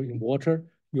throw in water.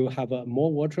 You have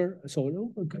more water.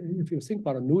 So if you think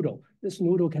about a noodle, this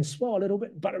noodle can swell a little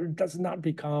bit, but it does not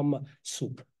become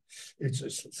soup. It's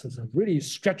a really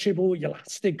stretchable,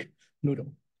 elastic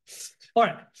noodle. All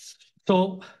right.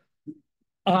 So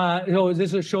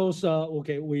this shows,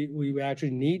 okay, we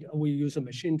actually we use a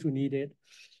machine to knead it.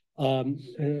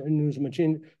 Use a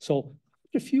machine. So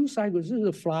a few cycles, this is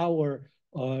a flour,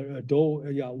 dough,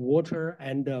 water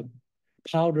and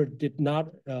powder did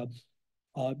not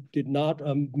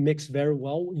mix very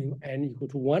well in n equal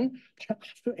to 1. But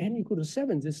after n equal to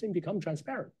 7, this thing becomes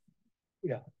transparent.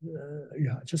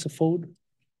 Just a fold,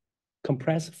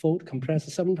 compress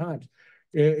 7 times.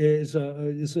 It's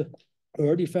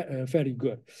already fairly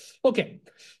good. Okay,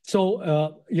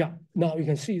 so now you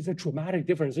can see the dramatic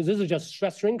difference. This is just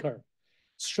stress shrinker.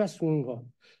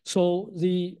 So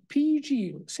the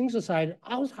PEG synthesized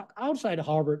outside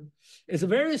Harvard is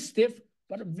very stiff,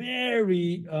 but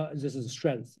very, this is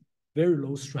strength, very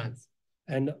low strength,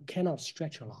 and cannot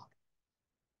stretch a lot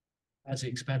as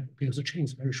expected because the chain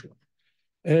is very short.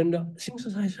 And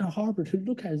synthesize Harvard to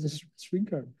look at this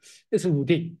curve. It's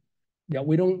routine. Yeah,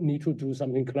 we don't need to do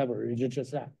something clever. It's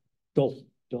just that. Don't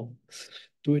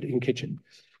do it in kitchen.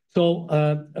 So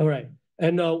all right,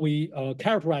 and we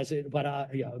characterize it, but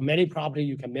yeah, many property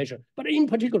you can measure. But in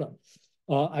particular,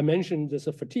 I mentioned this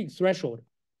fatigue threshold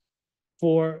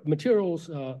for materials.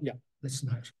 Yeah, let's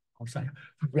not outside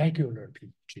regular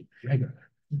PEG, regular.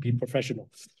 Be professional.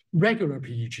 Regular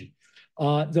PEG.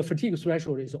 The fatigue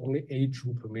threshold is only 8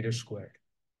 joule per meter squared.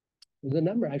 The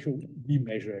number actually we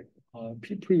measured.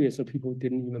 Previous people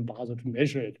didn't even bother to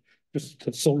measure it.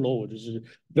 Just so low. This is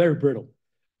very brittle.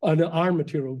 And our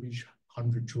material reached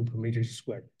 100 joule per meter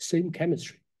squared. Same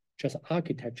chemistry, just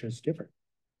architecture is different.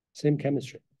 Same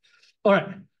chemistry. All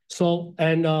right. So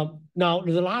and now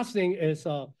the last thing is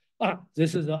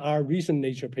this is our recent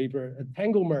Nature paper,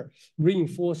 Tanglemer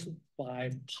reinforced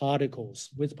by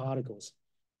particles with particles.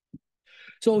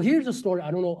 So here's the story.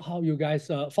 I don't know how you guys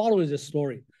follow this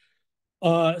story.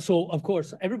 So of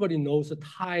course, everybody knows the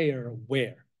tire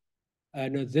wear.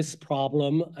 And this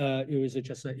problem is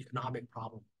just an economic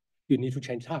problem. You need to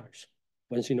change tires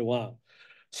once in a while.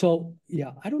 So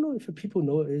yeah, I don't know if people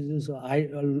know this. I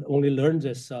only learned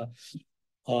this a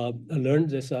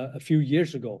few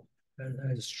years ago.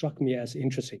 It struck me as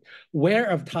interesting. Wear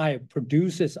of tire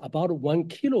produces about 1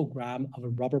 kilogram of a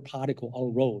rubber particle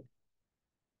on road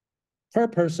per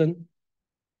person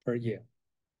per year.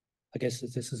 I guess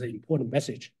this is an important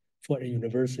message for a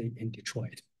university in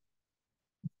Detroit.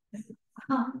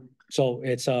 So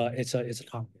it's a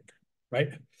target,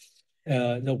 right?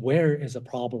 The wear is a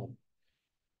problem.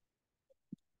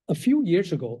 A few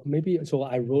years ago, maybe, so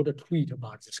I wrote a tweet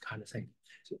about this kind of thing.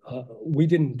 We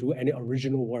didn't do any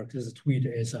original work. This tweet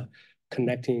is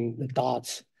connecting the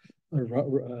dots,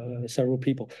 several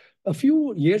people. A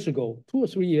few years ago, 2 or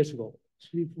 3 years ago,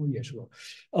 3, 4 years ago,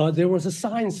 there was a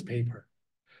science paper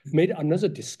made another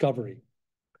discovery.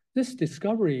 This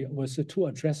discovery was to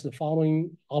address the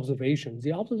following observations.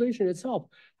 The observation itself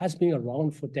has been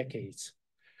around for decades.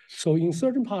 So in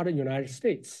certain part of the United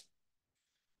States,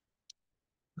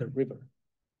 the river,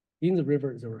 in the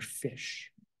river, there are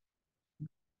fish.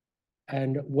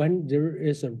 And when there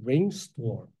is a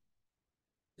rainstorm,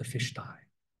 the fish die.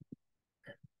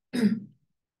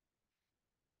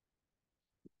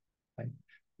 Right?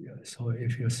 Yeah, so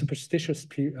if you're a superstitious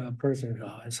person,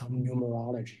 some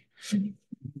numerology,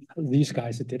 these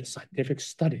guys did a scientific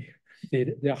study.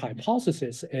 Their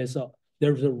hypothesis is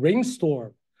there's a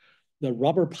rainstorm, the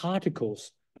rubber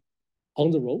particles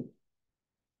on the road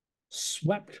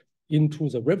swept into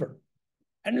the river,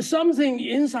 and something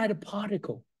inside the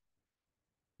particle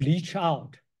leach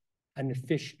out, and the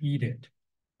fish eat it.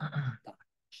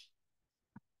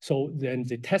 So then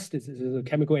they tested, the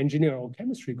chemical engineer or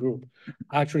chemistry group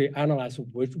actually analyzed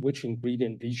which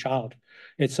ingredient leach out.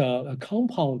 It's a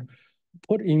compound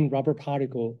put in rubber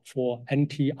particle for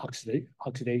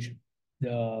anti-oxidation.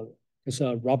 It's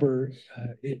a rubber,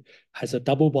 it has a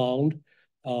double bond.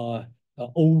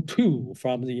 O2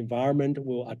 from the environment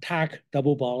will attack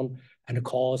double bond and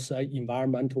cause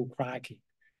environmental cracking.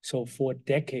 So for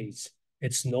decades,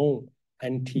 it's known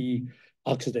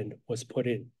antioxidant was put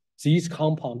in. These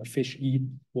compound fish eat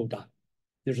will die.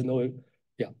 There's no,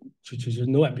 yeah, there's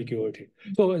no ambiguity.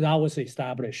 So that was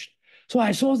established. So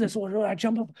I saw this, I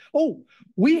jumped up. Oh,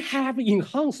 we have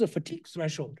enhanced the fatigue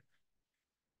threshold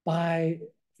by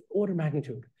order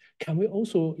magnitude. Can we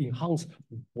also enhance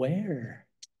wear?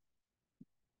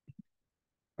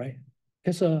 Right?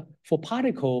 Because for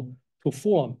particle to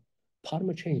form,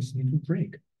 polymer chains need to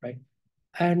break, right?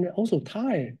 And also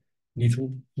tire need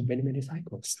to do many, many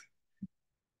cycles.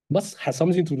 Must have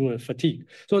something to do with fatigue.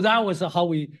 So that was how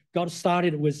we got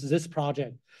started with this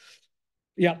project.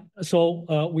 Yeah,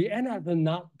 so we ended up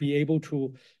not be able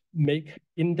to make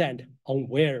indent on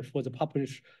wear for the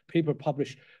paper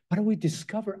published, but we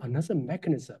discovered another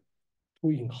mechanism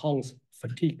to enhance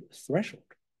fatigue threshold.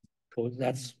 So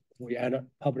that's we ended up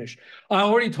published. I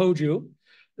already told you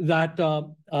that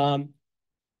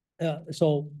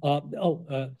so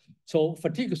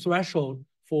fatigue threshold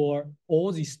for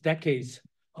all these decades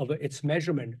of its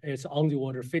measurement is on the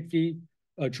order 50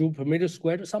 joule per meter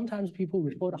squared. Sometimes people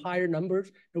report higher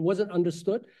numbers. It wasn't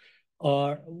understood.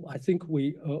 I think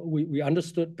we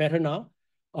understood better now.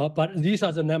 But these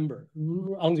are the number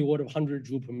on the order of 100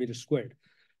 joule per meter squared.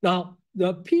 Now,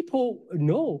 the people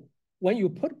know when you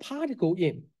put particle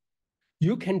in,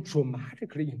 you can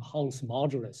dramatically enhance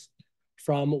modulus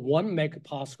from 1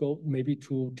 megapascal maybe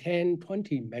to 10,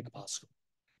 20 megapascal.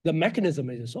 The mechanism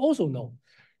is also known.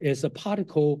 Is a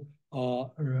particle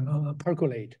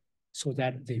percolate so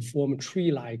that they form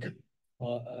tree-like,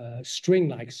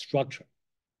 string-like structure.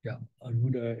 Yeah,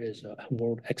 Ruda is a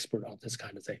world expert on this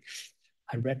kind of thing.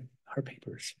 I read her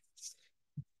papers.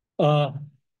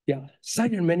 Yeah,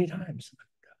 cited many times.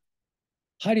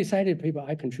 Highly cited paper,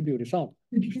 I contributed some.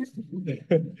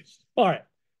 All right.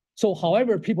 So,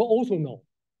 however, people also know,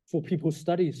 for people who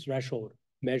study threshold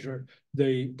measure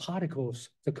the particles,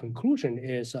 the conclusion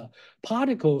is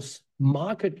particles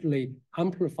markedly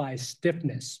amplify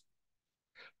stiffness,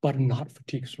 but not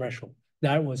fatigue threshold.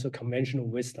 That was a conventional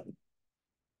wisdom.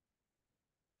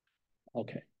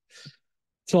 Okay.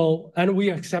 So, and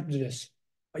we accepted this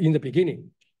in the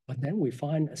beginning, but then we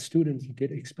find a student who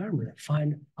did experiment,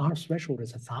 find our threshold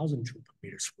is 1,000 joules per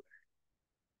meter squared.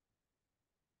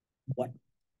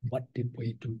 What did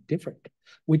we do different?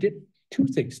 We did two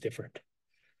things different.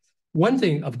 One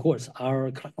thing, of course,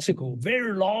 our classical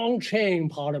very long chain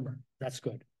polymer. That's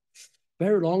good.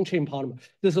 Very long chain polymer.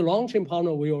 This long chain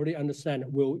polymer we already understand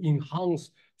will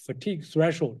enhance fatigue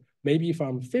threshold, maybe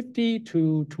from 50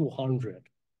 to 200.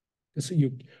 So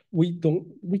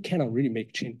we cannot really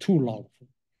make chain too long.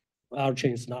 Our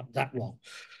chain is not that long.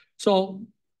 So,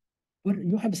 but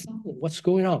you have something. What's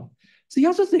going on? The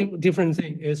other thing, different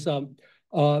thing is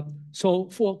so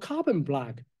for carbon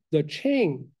black, the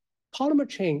chain, polymer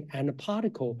chain and the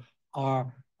particle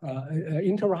are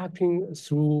interacting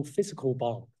through physical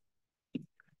bond.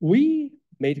 We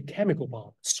made chemical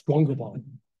bond, stronger bond,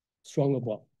 stronger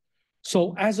bond.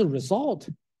 So as a result,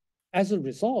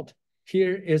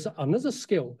 here is another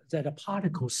scale, that a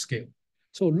particle scale.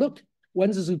 So look,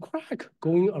 when there's a crack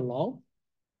going along,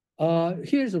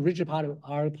 here's a rigid particle.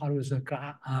 Our particle is a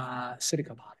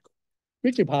silica particle,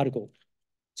 rigid particle.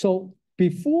 So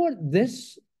before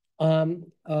this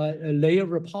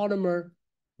layer of polymer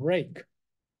break,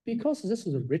 because this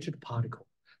is a rigid particle,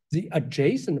 the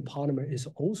adjacent polymer is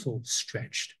also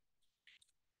stretched.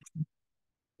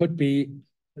 Could be,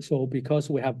 so because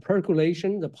we have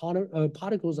percolation, the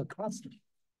particles are clustered.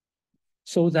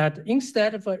 So that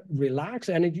instead of a relaxed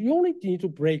energy, you only need to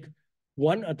break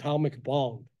one atomic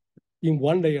bond in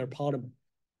one layer polymer,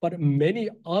 but many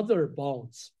other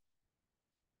bonds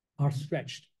are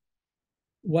stretched.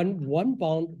 When one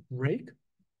bond break,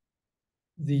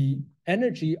 the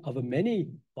energy of many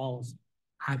bonds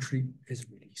actually is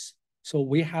released. So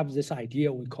we have this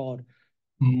idea we call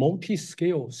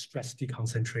multi-scale stress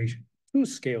deconcentration. Two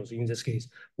scales in this case.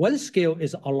 One scale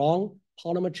is along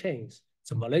polymer chains, it's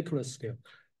a molecular scale.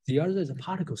 The other is a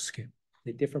particle scale.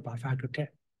 They differ by factor 10.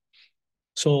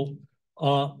 So,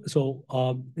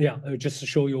 just to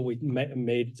show you, we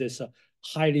made this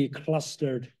highly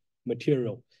clustered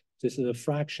material. This is a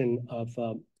fraction of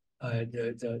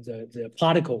the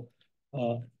particle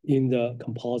in the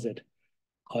composite.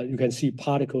 You can see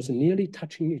particles nearly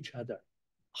touching each other,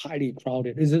 highly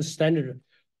crowded. This is a standard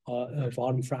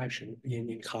volume fraction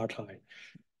in car tire.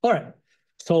 All right,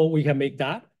 so we can make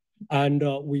that, and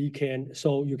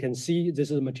so you can see this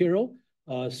is a material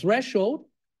threshold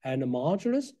and a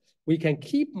modulus. We can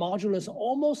keep modulus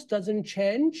almost doesn't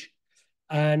change,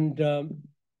 and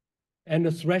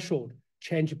the threshold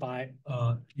change by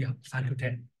factor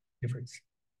 10 difference.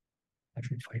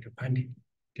 Actually, factor 20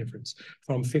 difference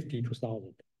from 50 to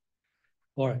 1,000.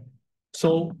 All right.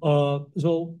 So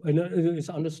it's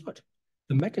understood.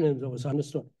 The mechanism was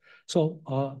understood. So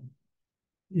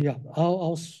the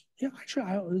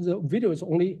video is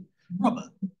only rubber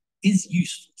is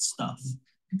useful stuff.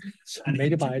 And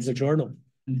made by the journal.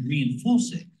 And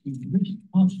reinforce it with rigid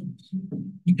particles.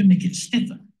 You can make it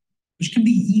stiffer, which can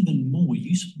be even more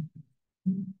useful.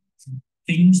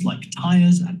 Things like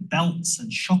tires and belts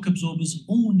and shock absorbers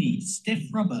all need stiff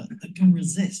rubber that can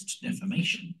resist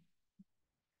deformation.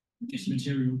 This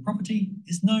material property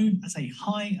is known as a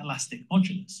high elastic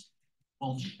modulus,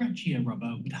 while stretchier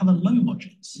rubber would have a low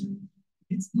modulus.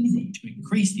 It's easy to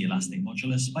increase the elastic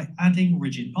modulus by adding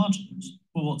rigid particles,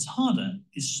 but what's harder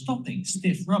is stopping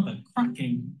stiff rubber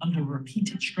cracking under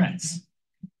repeated stress.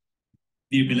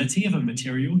 The ability of a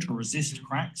material to resist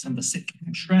cracks under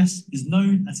cyclical stress is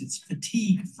known as its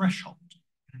fatigue threshold.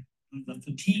 And the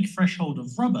fatigue threshold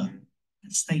of rubber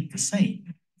has stayed the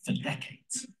same for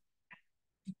decades.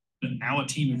 But our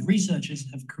team of researchers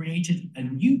have created a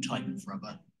new type of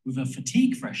rubber with a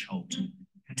fatigue threshold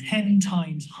 10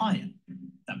 times higher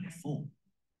than before.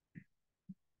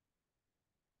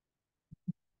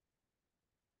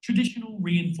 Traditional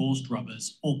reinforced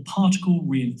rubbers, or particle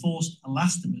reinforced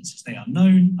elastomers as they are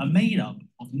known, are made up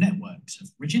of networks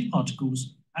of rigid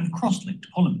particles and cross-linked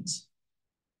polymers.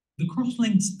 The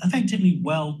crosslinks effectively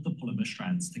weld the polymer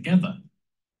strands together.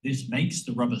 This makes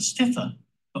the rubber stiffer,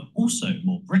 but also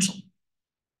more brittle.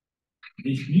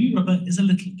 This new rubber is a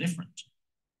little different.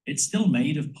 It's still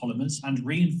made of polymers and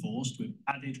reinforced with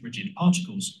added rigid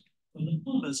particles, but the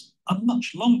polymers are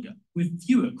much longer with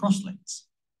fewer crosslinks.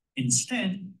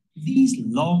 Instead, these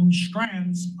long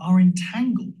strands are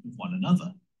entangled with one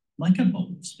another, like a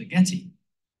bowl of spaghetti,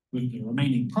 with the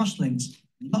remaining crosslinks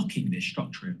locking this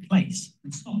structure in place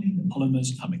and stopping the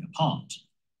polymers coming apart.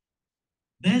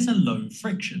 There's a low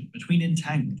friction between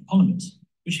entangled polymers,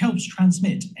 which helps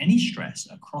transmit any stress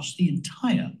across the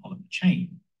entire polymer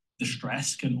chain. The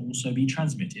stress can also be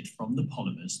transmitted from the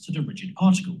polymers to the rigid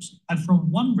particles and from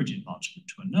one rigid particle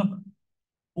to another,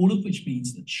 all of which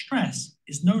means that stress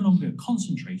is no longer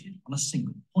concentrated on a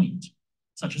single point,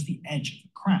 such as the edge of a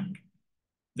crack.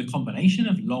 The combination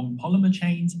of long polymer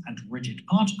chains and rigid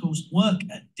particles work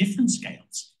at different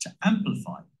scales to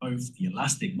amplify both the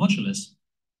elastic modulus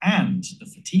and the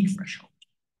fatigue threshold.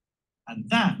 And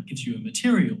that gives you a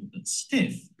material that's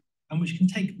stiff and which can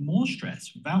take more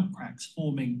stress without cracks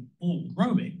forming or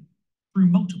growing through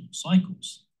multiple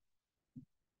cycles.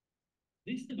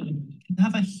 This development can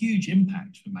have a huge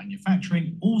impact for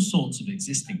manufacturing all sorts of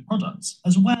existing products,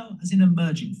 as well as in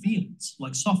emerging fields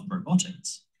like soft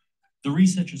robotics. The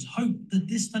researchers hope that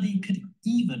this study could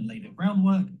even lay the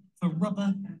groundwork for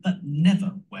rubber that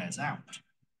never wears out,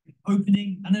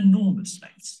 opening an enormous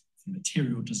space for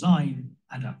material design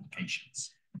and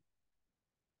applications.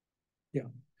 Yeah.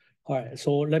 All right.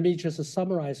 So let me just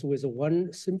summarize with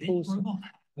one simple. This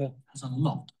robot has a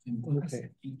lot of impressive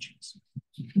features.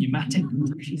 Pneumatic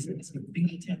compressions and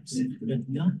fingertips.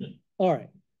 All right.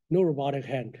 No robotic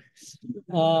hand.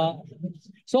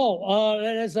 So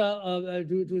let's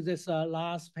do this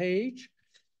last page.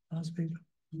 Last page.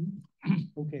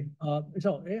 Okay.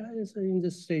 So in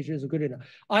this stage is good enough.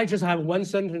 I just have one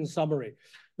sentence summary.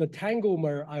 The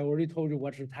Tanglemer, I already told you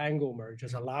what's a Tanglemer.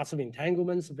 Just a lots of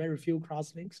entanglements, very few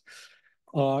crosslinks.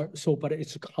 But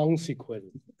it's a consequence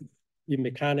in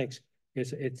mechanics.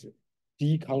 It's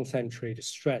deconcentrated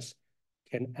stress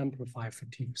can amplify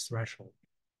fatigue threshold.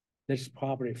 This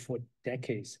probably for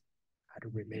decades had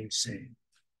remained same.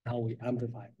 Now we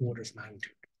amplify orders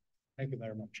magnitude. Thank you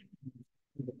very much.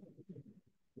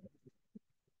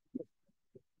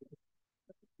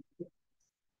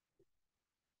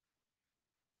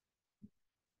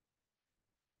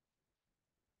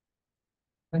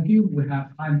 Thank you. We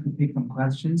have time to take some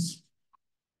questions.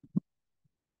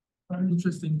 Very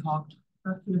interesting talk.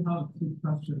 Actually, I have two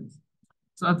questions.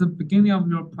 So at the beginning of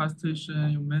your presentation,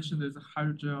 you mentioned there's a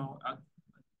hydrogel at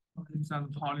 20%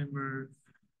 polymer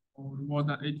or more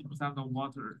than 80% of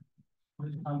water,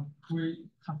 which have great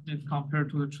toughness compared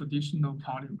to the traditional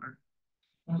polymer.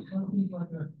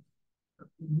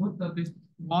 What does this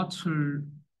water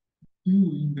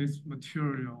do in this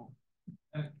material?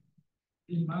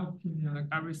 In my opinion, like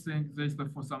everything exists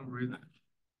for some reason.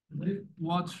 This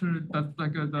water, that's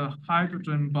like the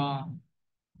hydrogen bond,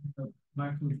 the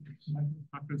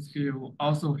micro scale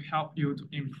also help you to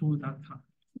improve that time.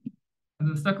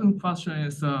 And the second question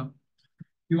is,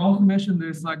 you also mentioned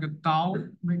there's like a dough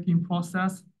making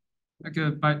process, like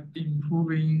by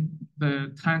improving the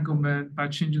entanglement, by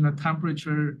changing the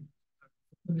temperature,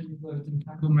 the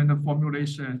entanglement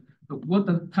formulation. So what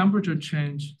does temperature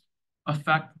change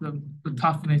affect the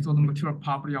toughness or the material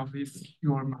property of this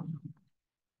your material?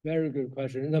 Very good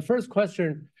question. And the first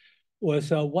question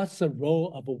was, what's the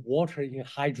role of water in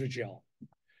hydrogel?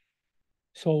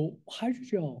 So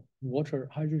hydrogel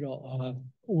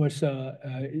was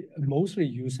mostly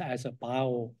used as a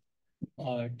bio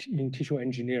in tissue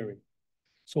engineering.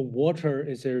 So water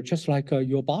is there just like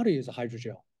your body is a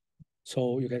hydrogel.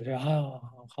 So you can say, how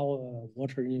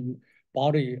water in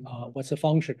body, what's the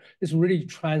function? It's really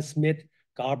transmit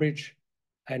garbage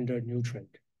and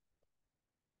nutrient.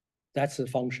 That's the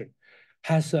function.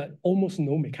 Has almost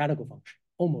no mechanical function,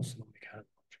 almost no mechanical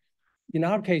function. In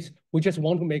our case, we just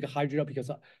want to make a hydrogel because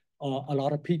a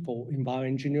lot of people in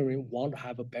bioengineering want to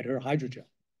have a better hydrogel.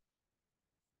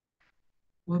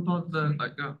 What about the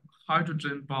like a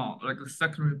hydrogen bond, like a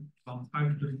secondary bond,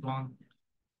 hydrogen bond?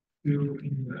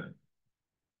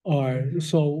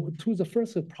 So to the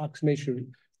first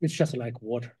approximation, it's just like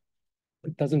water.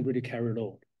 It doesn't really carry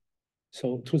load.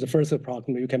 So to the first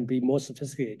approximation, you can be more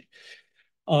sophisticated.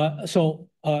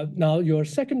 Now your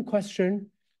second question,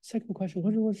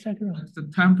 what was the second? It's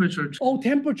the temperature. Oh,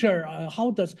 temperature,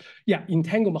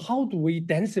 entanglement, how do we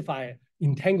densify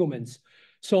entanglements?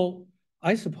 So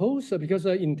I suppose because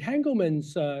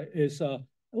entanglements is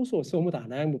also a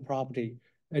thermodynamic property.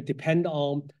 It depends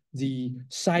on the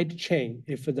side chain.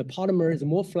 If the polymer is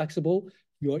more flexible,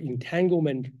 your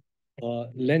entanglement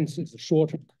length is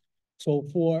shorter. So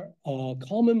for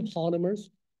common polymers,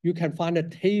 you can find a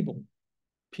table.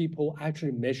 People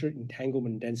actually measure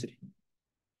entanglement density.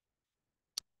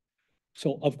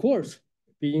 So of course,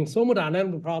 being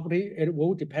thermodynamic property, it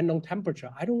will depend on temperature.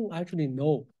 I don't actually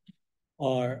know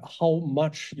how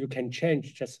much you can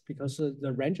change just because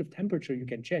the range of temperature you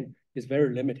can change is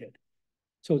very limited.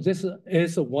 So this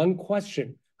is one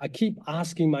question I keep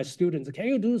asking my students, can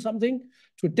you do something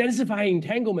to densify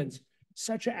entanglements,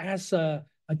 such as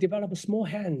develop small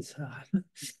hands?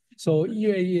 So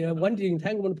one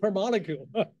entanglement per molecule.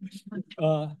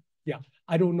 Yeah,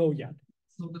 I don't know yet.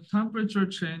 So the temperature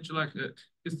change,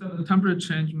 the temperature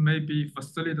change may be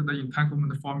facilitate the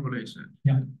entanglement formulation.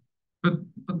 Yeah. But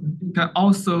it can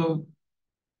also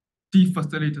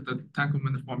defacilitate the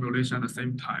entanglement formulation at the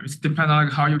same time. It depends on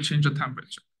how you change the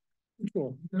temperature.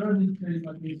 Sure. You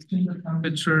change the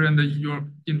temperature and your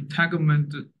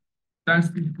entanglement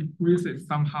density decreases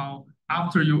somehow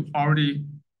after you already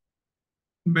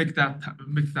make that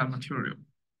material.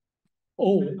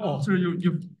 After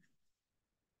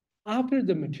after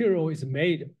the material is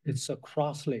made, it's a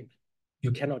crosslink.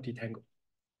 You cannot detangle.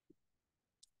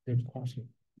 There's crosslink.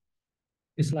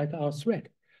 It's like our thread.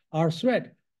 Our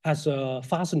thread has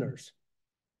fasteners,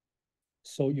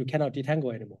 so you cannot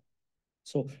detangle anymore.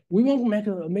 So we want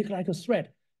to make like a thread.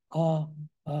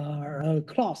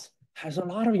 Cloth has a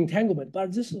lot of entanglement,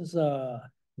 but this is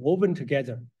woven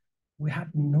together. We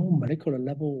have no molecular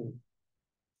level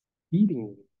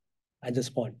feeding at this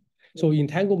point. So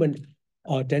entanglement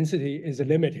density is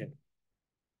limited,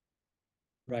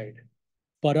 right?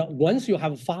 But once you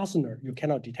have a fastener, you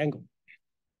cannot detangle.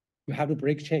 You have to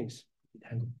break chains.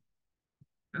 Detangle.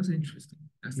 That's interesting.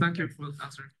 Thank you for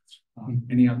answering.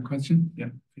 Any other question? Yeah.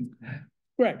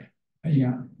 Greg.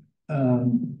 Yeah.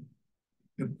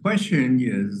 The question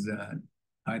is,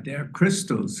 are there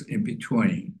crystals in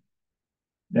between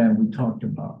that we talked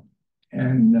about?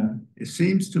 And it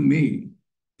seems to me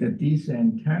that these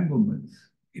entanglements,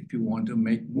 if you want to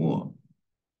make more,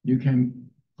 you can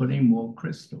put in more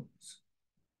crystals,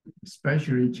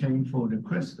 especially chain-folded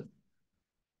crystals.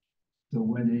 So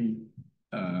when they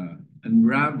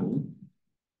unravel,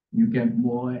 you get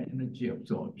more energy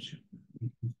absorption.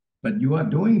 But you are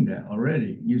doing that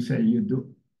already. You say you're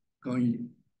going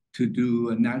to do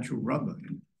a natural rubber.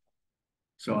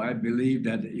 So I believe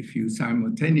that if you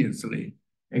simultaneously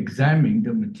examine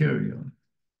the material,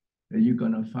 that you're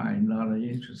going to find a lot of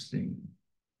interesting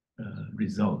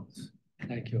results.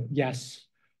 Thank you. Yes,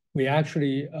 we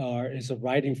actually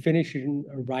finishing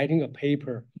writing a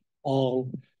paper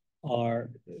on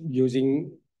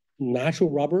using natural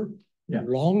rubber,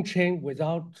 long chain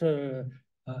without in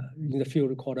the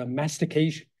field called a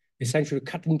mastication, essentially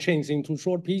cutting chains into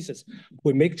short pieces.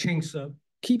 We make chains,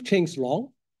 keep chains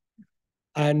long,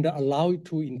 and allow it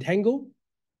to entangle.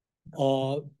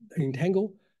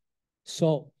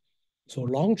 So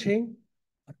long chain.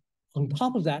 On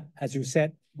top of that, as you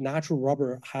said, natural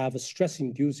rubber have a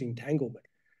stress-induced entanglement.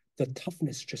 The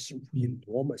toughness just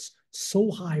enormous, so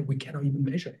high we cannot even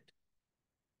measure it.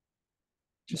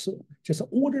 Just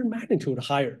order of magnitude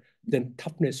higher than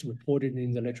toughness reported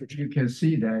in the literature. You can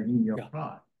see that in your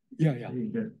plot. Yeah.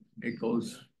 It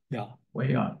goes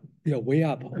way up. Yeah, way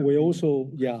up. We also,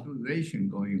 crystallization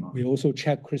going on. We also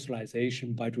check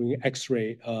crystallization by doing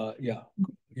X-ray.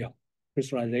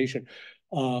 Crystallization.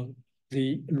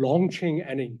 The long chain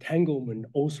and entanglement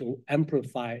also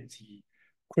amplify the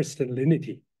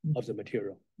crystallinity of the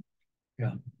material.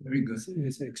 Yeah, very good.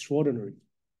 It's extraordinary.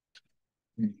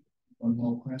 One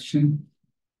more question.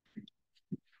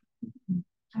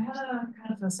 I had a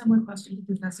kind of a similar question to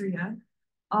Professor Yeh.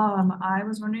 I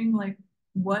was wondering, like,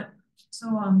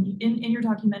 in your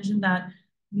talk you mentioned that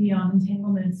the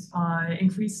entanglements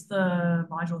increase the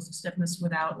modulus of stiffness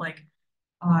without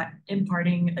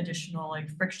imparting additional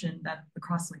friction that the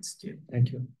crosslinks do.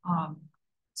 Thank you.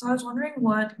 So I was wondering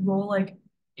what role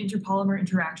interpolymer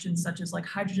interactions such as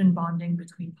hydrogen bonding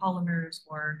between polymers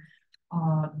or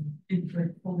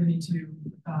folding into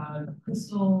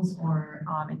crystals or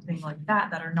anything like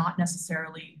that are not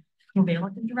necessarily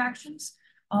covalent interactions.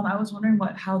 I was wondering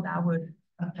how that would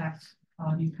affect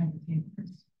these kinds of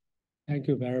entanglements. Thank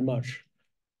you very much.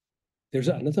 There's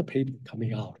another paper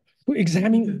coming out to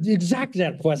examine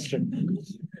that question.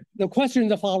 The question is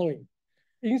the following.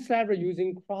 Instead of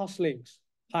using crosslinks,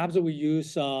 perhaps we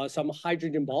use some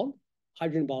hydrogen bond.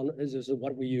 Hydrogen bond is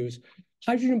what we use.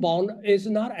 Hydrogen bond is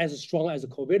not as strong as a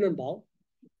covalent bond,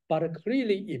 but it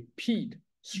clearly impede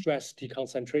stress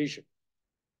deconcentration,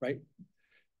 right?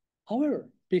 However,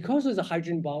 because it's a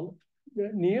hydrogen bond,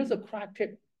 near the crack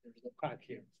tip, there's a crack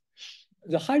here.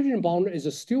 The hydrogen bond is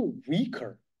still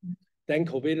weaker than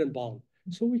covalent bond.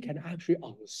 So we can actually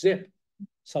unzip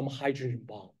some hydrogen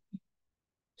bond.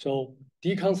 So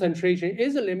deconcentration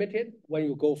is limited when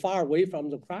you go far away from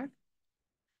the crack,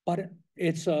 but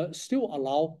it's still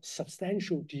allow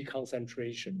substantial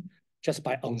deconcentration just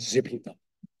by unzipping them.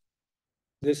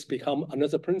 This become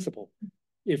another principle.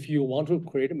 If you want to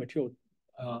create a material,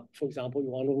 for example, you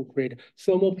want to create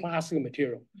thermoplastic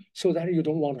material so that you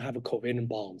don't want to have a covalent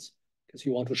bonds because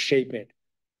you want to shape it.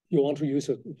 You want to use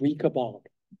a weaker bond.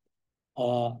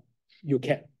 You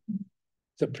can.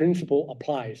 The principle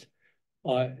applies.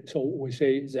 So we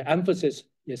say the emphasis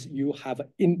is you have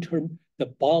the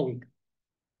bond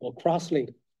or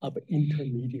crosslink of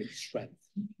intermediate strength.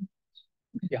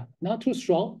 Yeah, not too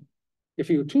strong. If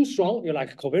you're too strong, you're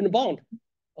like a covalent bond.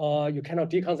 You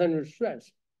cannot deconcentrate strength,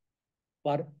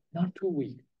 but not too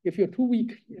weak. If you're too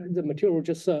weak, the material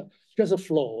just a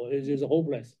flow. It's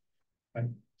hopeless,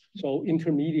 right? So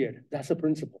intermediate, that's the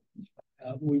principle.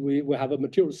 We have a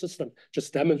material system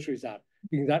just demonstrates that.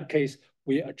 In that case,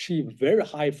 we achieve very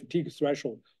high fatigue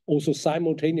threshold, also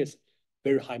simultaneous,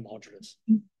 very high modulus.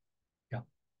 Yeah,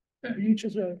 it's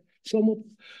just a thermal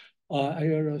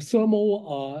TPO,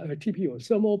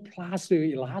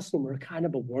 thermoplastic elastomer kind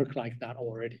of a work like that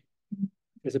already.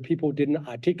 Because people didn't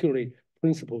articulate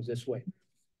principles this way.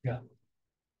 Yeah.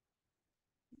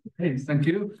 Hey, thank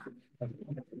you.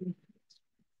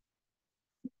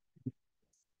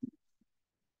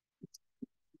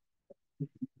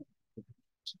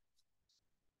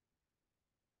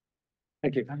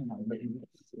 Thank you.